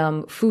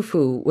cocoyam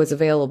fufu was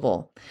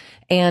available,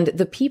 and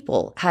the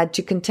people had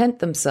to content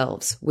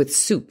themselves with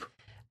soup.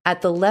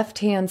 At the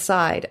left-hand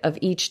side of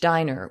each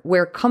diner,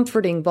 where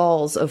comforting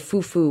balls of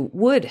fufu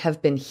would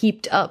have been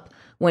heaped up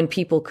when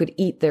people could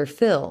eat their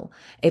fill,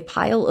 a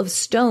pile of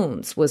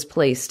stones was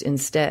placed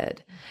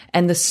instead,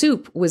 and the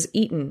soup was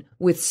eaten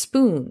with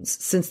spoons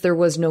since there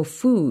was no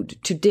food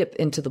to dip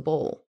into the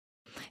bowl.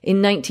 In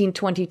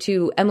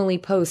 1922, Emily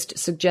Post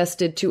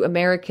suggested to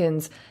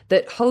Americans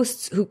that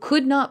hosts who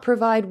could not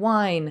provide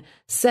wine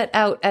set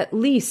out at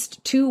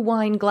least 2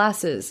 wine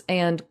glasses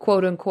and,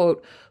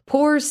 quote-unquote,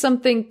 pour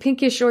something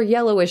pinkish or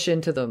yellowish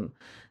into them,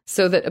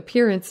 so that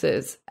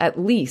appearances, at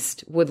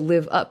least, would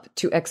live up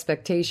to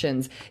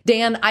expectations.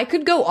 Dan, I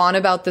could go on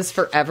about this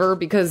forever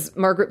because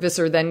Margaret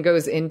Visser then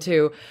goes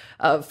into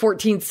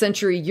 14th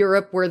century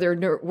Europe where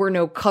there were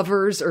no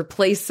covers or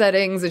place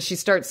settings, and she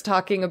starts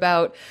talking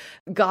about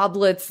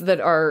goblets that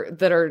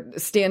are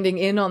standing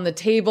in on the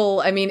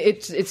table. I mean,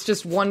 it's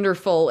just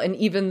wonderful. And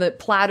even the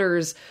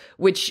platters,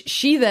 which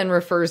she then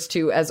refers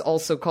to as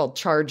also called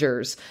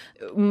chargers,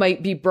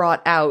 might be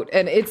brought out.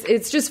 And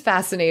it's just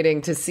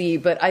fascinating to see.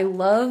 But I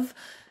love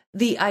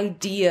the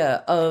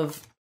idea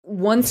of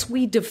once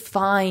we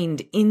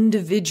defined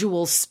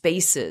individual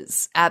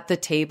spaces at the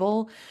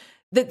table,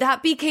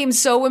 that became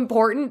so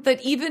important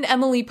that even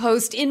Emily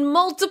Post, in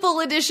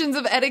multiple editions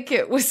of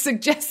Etiquette, was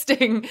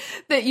suggesting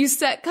that you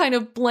set kind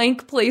of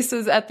blank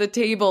places at the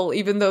table,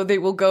 even though they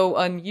will go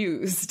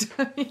unused.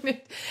 I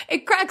mean,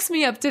 it cracks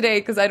me up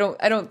today because I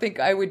don't think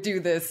I would do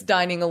this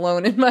dining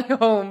alone in my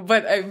home,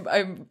 but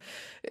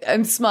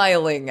I'm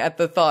smiling at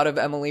the thought of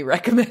Emily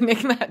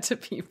recommending that to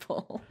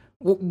people.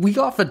 Well, we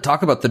often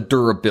talk about the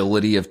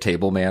durability of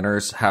table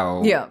manners,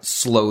 how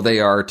slow they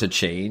are to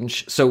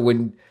change. So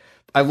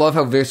I love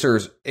how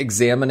Visser's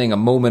examining a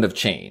moment of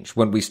change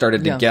when we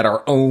started to get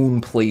our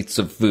own plates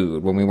of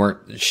food, when we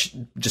weren't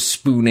just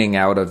spooning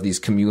out of these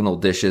communal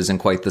dishes in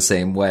quite the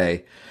same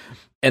way.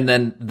 And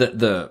then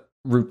the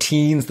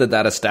routines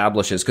that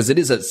establishes, because it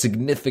is a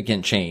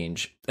significant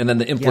change. And then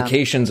the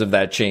implications of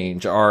that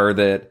change are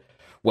that,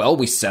 well,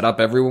 we set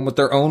up everyone with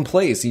their own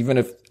place, even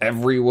if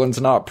everyone's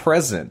not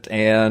present.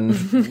 And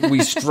we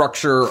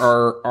structure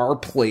our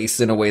place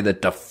in a way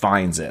that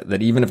defines it,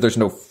 that even if there's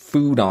no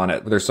food on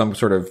it, there's some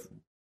sort of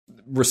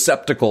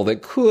receptacle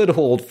that could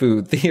hold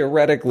food,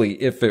 theoretically,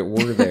 if it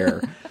were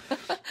there.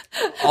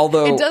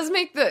 Although it does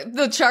make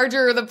the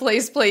charger or the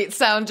place plate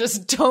sound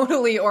just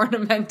totally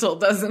ornamental,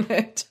 doesn't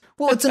it?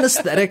 Well, it's an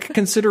aesthetic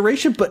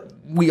consideration, but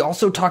we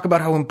also talk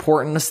about how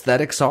important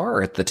aesthetics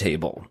are at the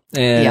table.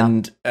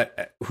 And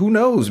who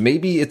knows?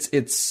 Maybe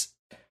it's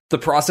the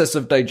process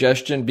of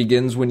digestion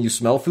begins when you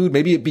smell food.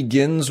 Maybe it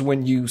begins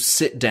when you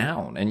sit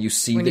down and you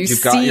see that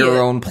you've got your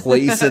own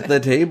place at the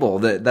table.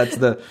 That's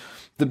the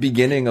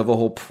beginning of a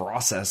whole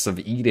process of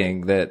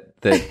eating that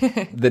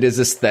is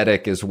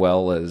aesthetic as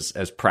well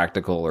as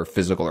practical or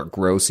physical or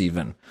gross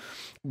even.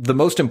 The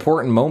most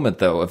important moment,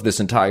 though, of this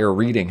entire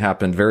reading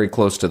happened very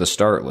close to the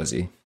start,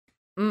 Lizzie.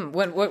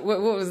 What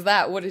was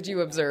that? What did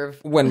you observe?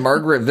 When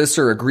Margaret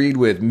Visser agreed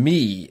with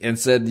me and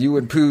said, "You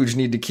and Pooj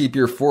need to keep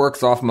your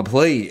forks off my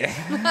plate."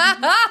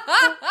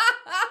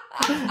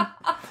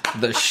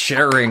 The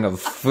sharing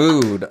of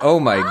food. Oh,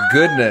 my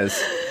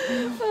goodness.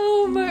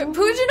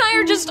 Pooj and I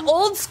are just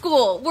old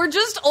school. We're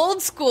just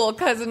old school,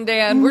 Cousin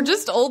Dan. We're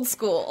just old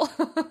school.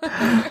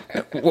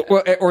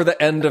 Or the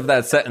end of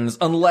that sentence,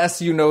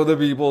 unless you know the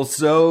people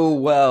so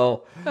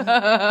well.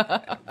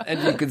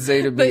 And you could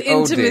say to me, the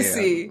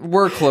intimacy. Dan,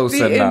 we're close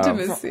enough. The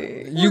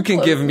intimacy. You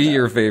can give me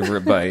your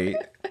favorite bite.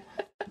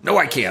 No,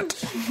 I can't.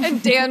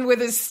 And Dan with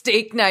his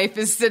steak knife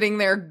is sitting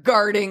there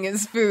guarding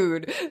his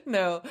food.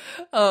 No,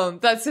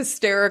 that's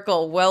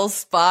hysterical. Well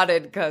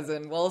spotted,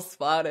 cousin. Well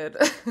spotted.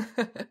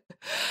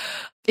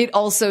 It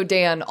also,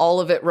 Dan, all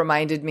of it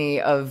reminded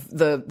me of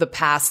the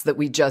pass that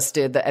we just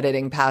did, the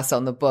editing pass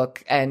on the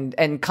book,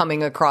 and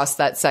coming across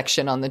that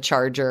section on the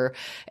charger.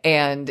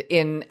 And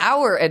in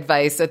our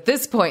advice at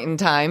this point in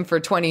time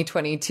for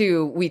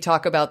 2022, we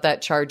talk about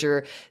that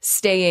charger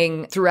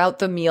staying throughout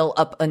the meal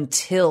up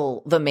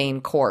until the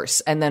main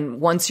course. And then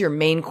once your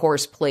main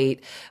course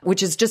plate,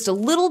 which is just a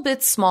little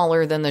bit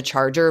smaller than the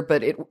charger,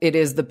 but it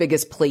is the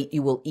biggest plate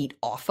you will eat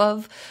off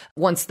of.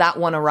 Once that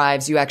one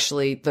arrives, you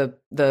actually,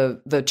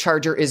 the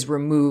charger is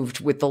removed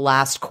with the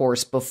last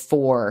course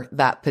before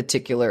that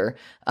particular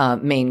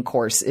main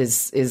course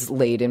is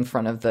laid in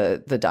front of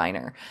the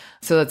diner.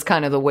 So that's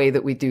kind of the way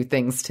that we do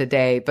things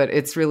today. But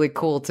it's really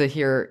cool to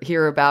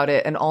hear about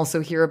it, and also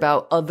hear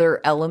about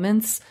other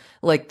elements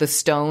like the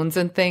stones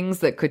and things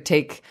that could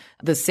take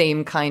the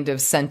same kind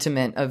of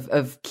sentiment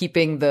of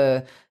keeping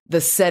the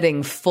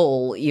setting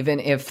full, even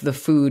if the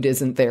food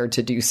isn't there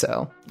to do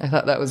so. I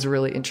thought that was a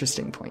really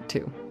interesting point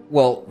too.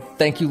 Well,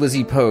 thank you,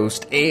 Lizzie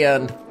Post,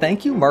 and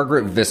thank you,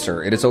 Margaret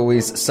Visser. It is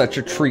always such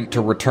a treat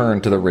to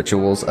return to the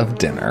rituals of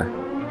dinner.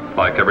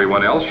 Like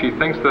everyone else, she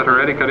thinks that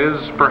her etiquette is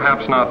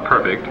perhaps not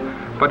perfect,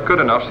 but good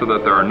enough so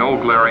that there are no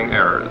glaring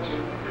errors.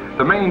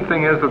 The main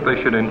thing is that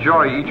they should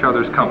enjoy each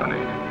other's company.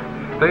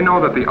 They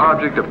know that the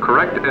object of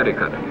correct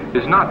etiquette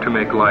is not to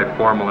make life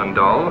formal and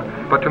dull,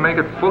 but to make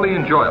it fully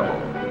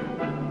enjoyable.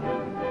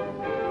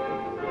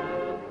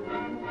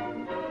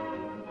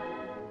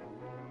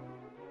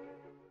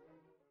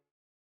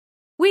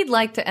 We'd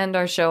like to end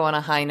our show on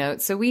a high note,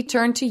 so we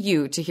turn to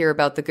you to hear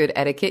about the good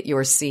etiquette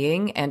you're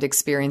seeing and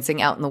experiencing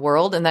out in the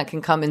world, and that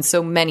can come in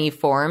so many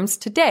forms.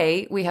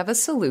 Today, we have a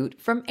salute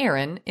from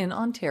Aaron in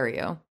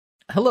Ontario.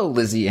 Hello,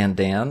 Lizzie and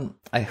Dan.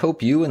 I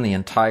hope you and the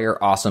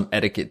entire awesome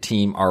etiquette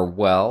team are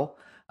well.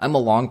 I'm a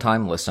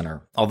longtime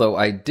listener, although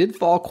I did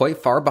fall quite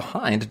far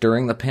behind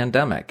during the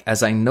pandemic,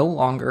 as I no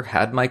longer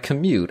had my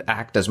commute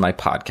act as my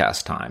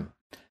podcast time.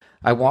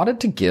 I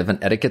wanted to give an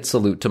etiquette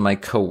salute to my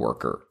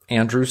coworker,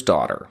 Andrew's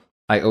daughter.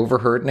 I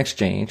overheard an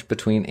exchange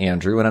between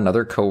Andrew and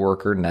another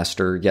coworker,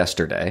 Nestor,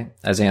 yesterday,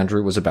 as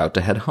Andrew was about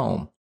to head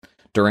home.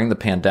 During the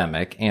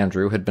pandemic,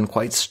 Andrew had been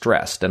quite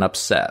stressed and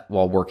upset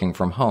while working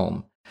from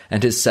home,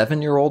 and his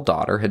 7-year-old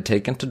daughter had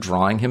taken to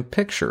drawing him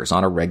pictures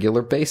on a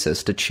regular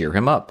basis to cheer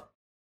him up.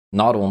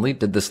 Not only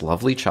did this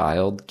lovely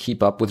child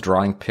keep up with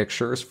drawing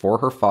pictures for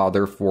her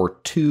father for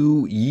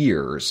 2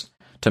 years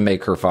to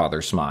make her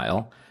father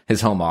smile, his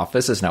home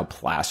office is now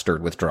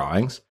plastered with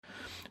drawings,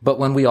 but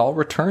when we all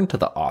returned to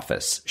the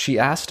office, she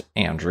asked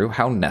Andrew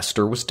how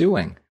Nestor was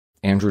doing.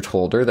 Andrew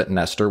told her that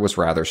Nestor was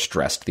rather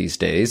stressed these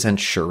days, and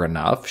sure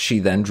enough, she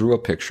then drew a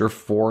picture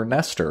for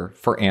Nestor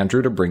for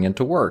Andrew to bring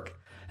into work,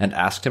 and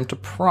asked him to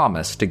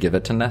promise to give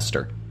it to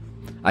Nestor.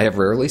 I have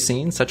rarely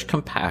seen such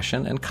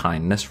compassion and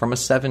kindness from a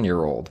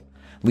 7-year-old,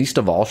 least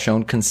of all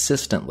shown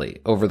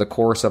consistently over the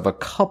course of a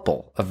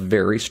couple of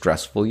very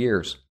stressful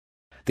years.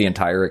 The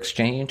entire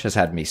exchange has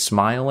had me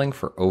smiling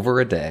for over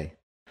a day.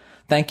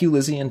 Thank you,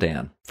 Lizzie and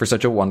Dan, for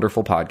such a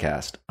wonderful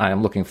podcast. I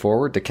am looking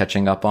forward to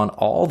catching up on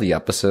all the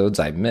episodes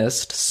I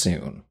missed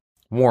soon.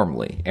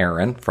 Warmly,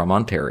 Aaron from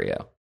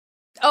Ontario.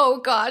 Oh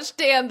gosh,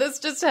 Dan, this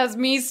just has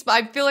me,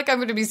 I feel like I'm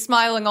going to be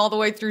smiling all the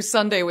way through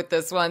Sunday with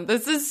this one.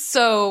 This is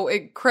so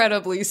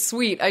incredibly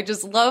sweet. I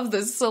just love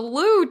this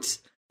salute.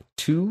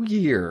 2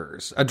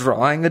 years, a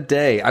drawing a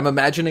day. I'm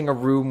imagining a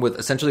room with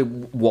essentially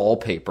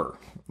wallpaper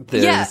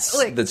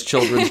that's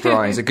children's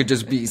drawings. It could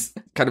just be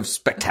kind of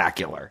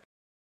spectacular.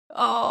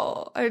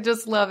 Oh, I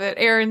just love it.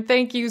 Aaron,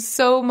 thank you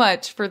so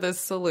much for this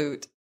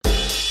salute.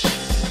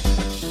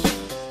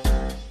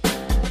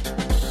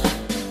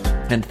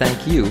 And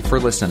thank you for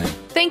listening.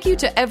 Thank you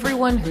to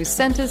everyone who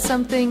sent us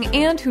something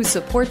and who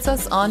supports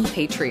us on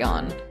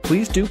Patreon.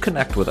 Please do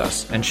connect with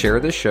us and share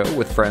this show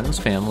with friends,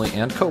 family,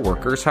 and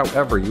coworkers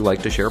however you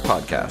like to share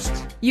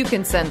podcasts. You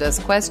can send us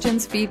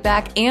questions,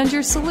 feedback, and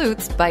your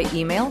salutes by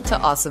email to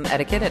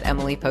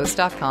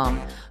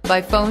awesomeetiquette@emilypost.com.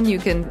 By phone, you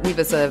can leave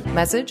us a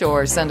message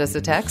or send us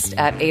a text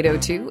at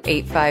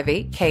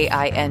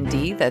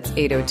 802-858-KIND. That's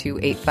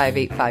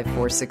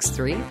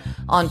 802-858-5463.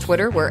 On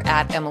Twitter, we're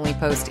at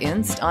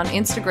EmilyPostInst. On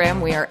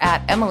Instagram, we are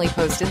at Emily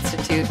Post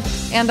Institute.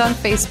 And on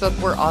Facebook,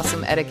 we're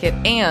Awesome Etiquette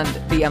and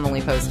the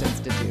Emily Post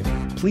Institute.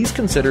 Please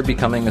consider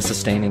becoming a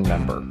sustaining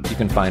member. You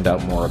can find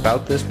out more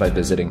about this by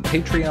visiting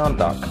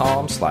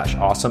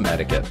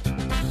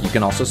patreon.com/awesomeetiquette. You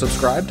can also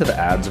subscribe to the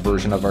ads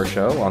version of our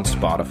show on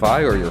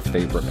Spotify or your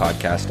favorite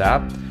podcast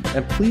app.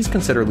 And please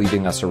consider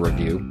leaving us a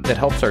review. It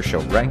helps our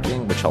show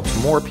ranking, which helps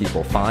more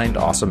people find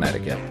Awesome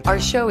Etiquette. Our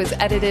show is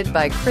edited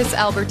by Chris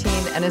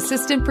Albertine and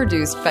assistant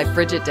produced by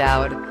Bridget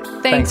Dowd.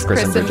 Thanks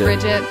Chris and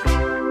Bridget.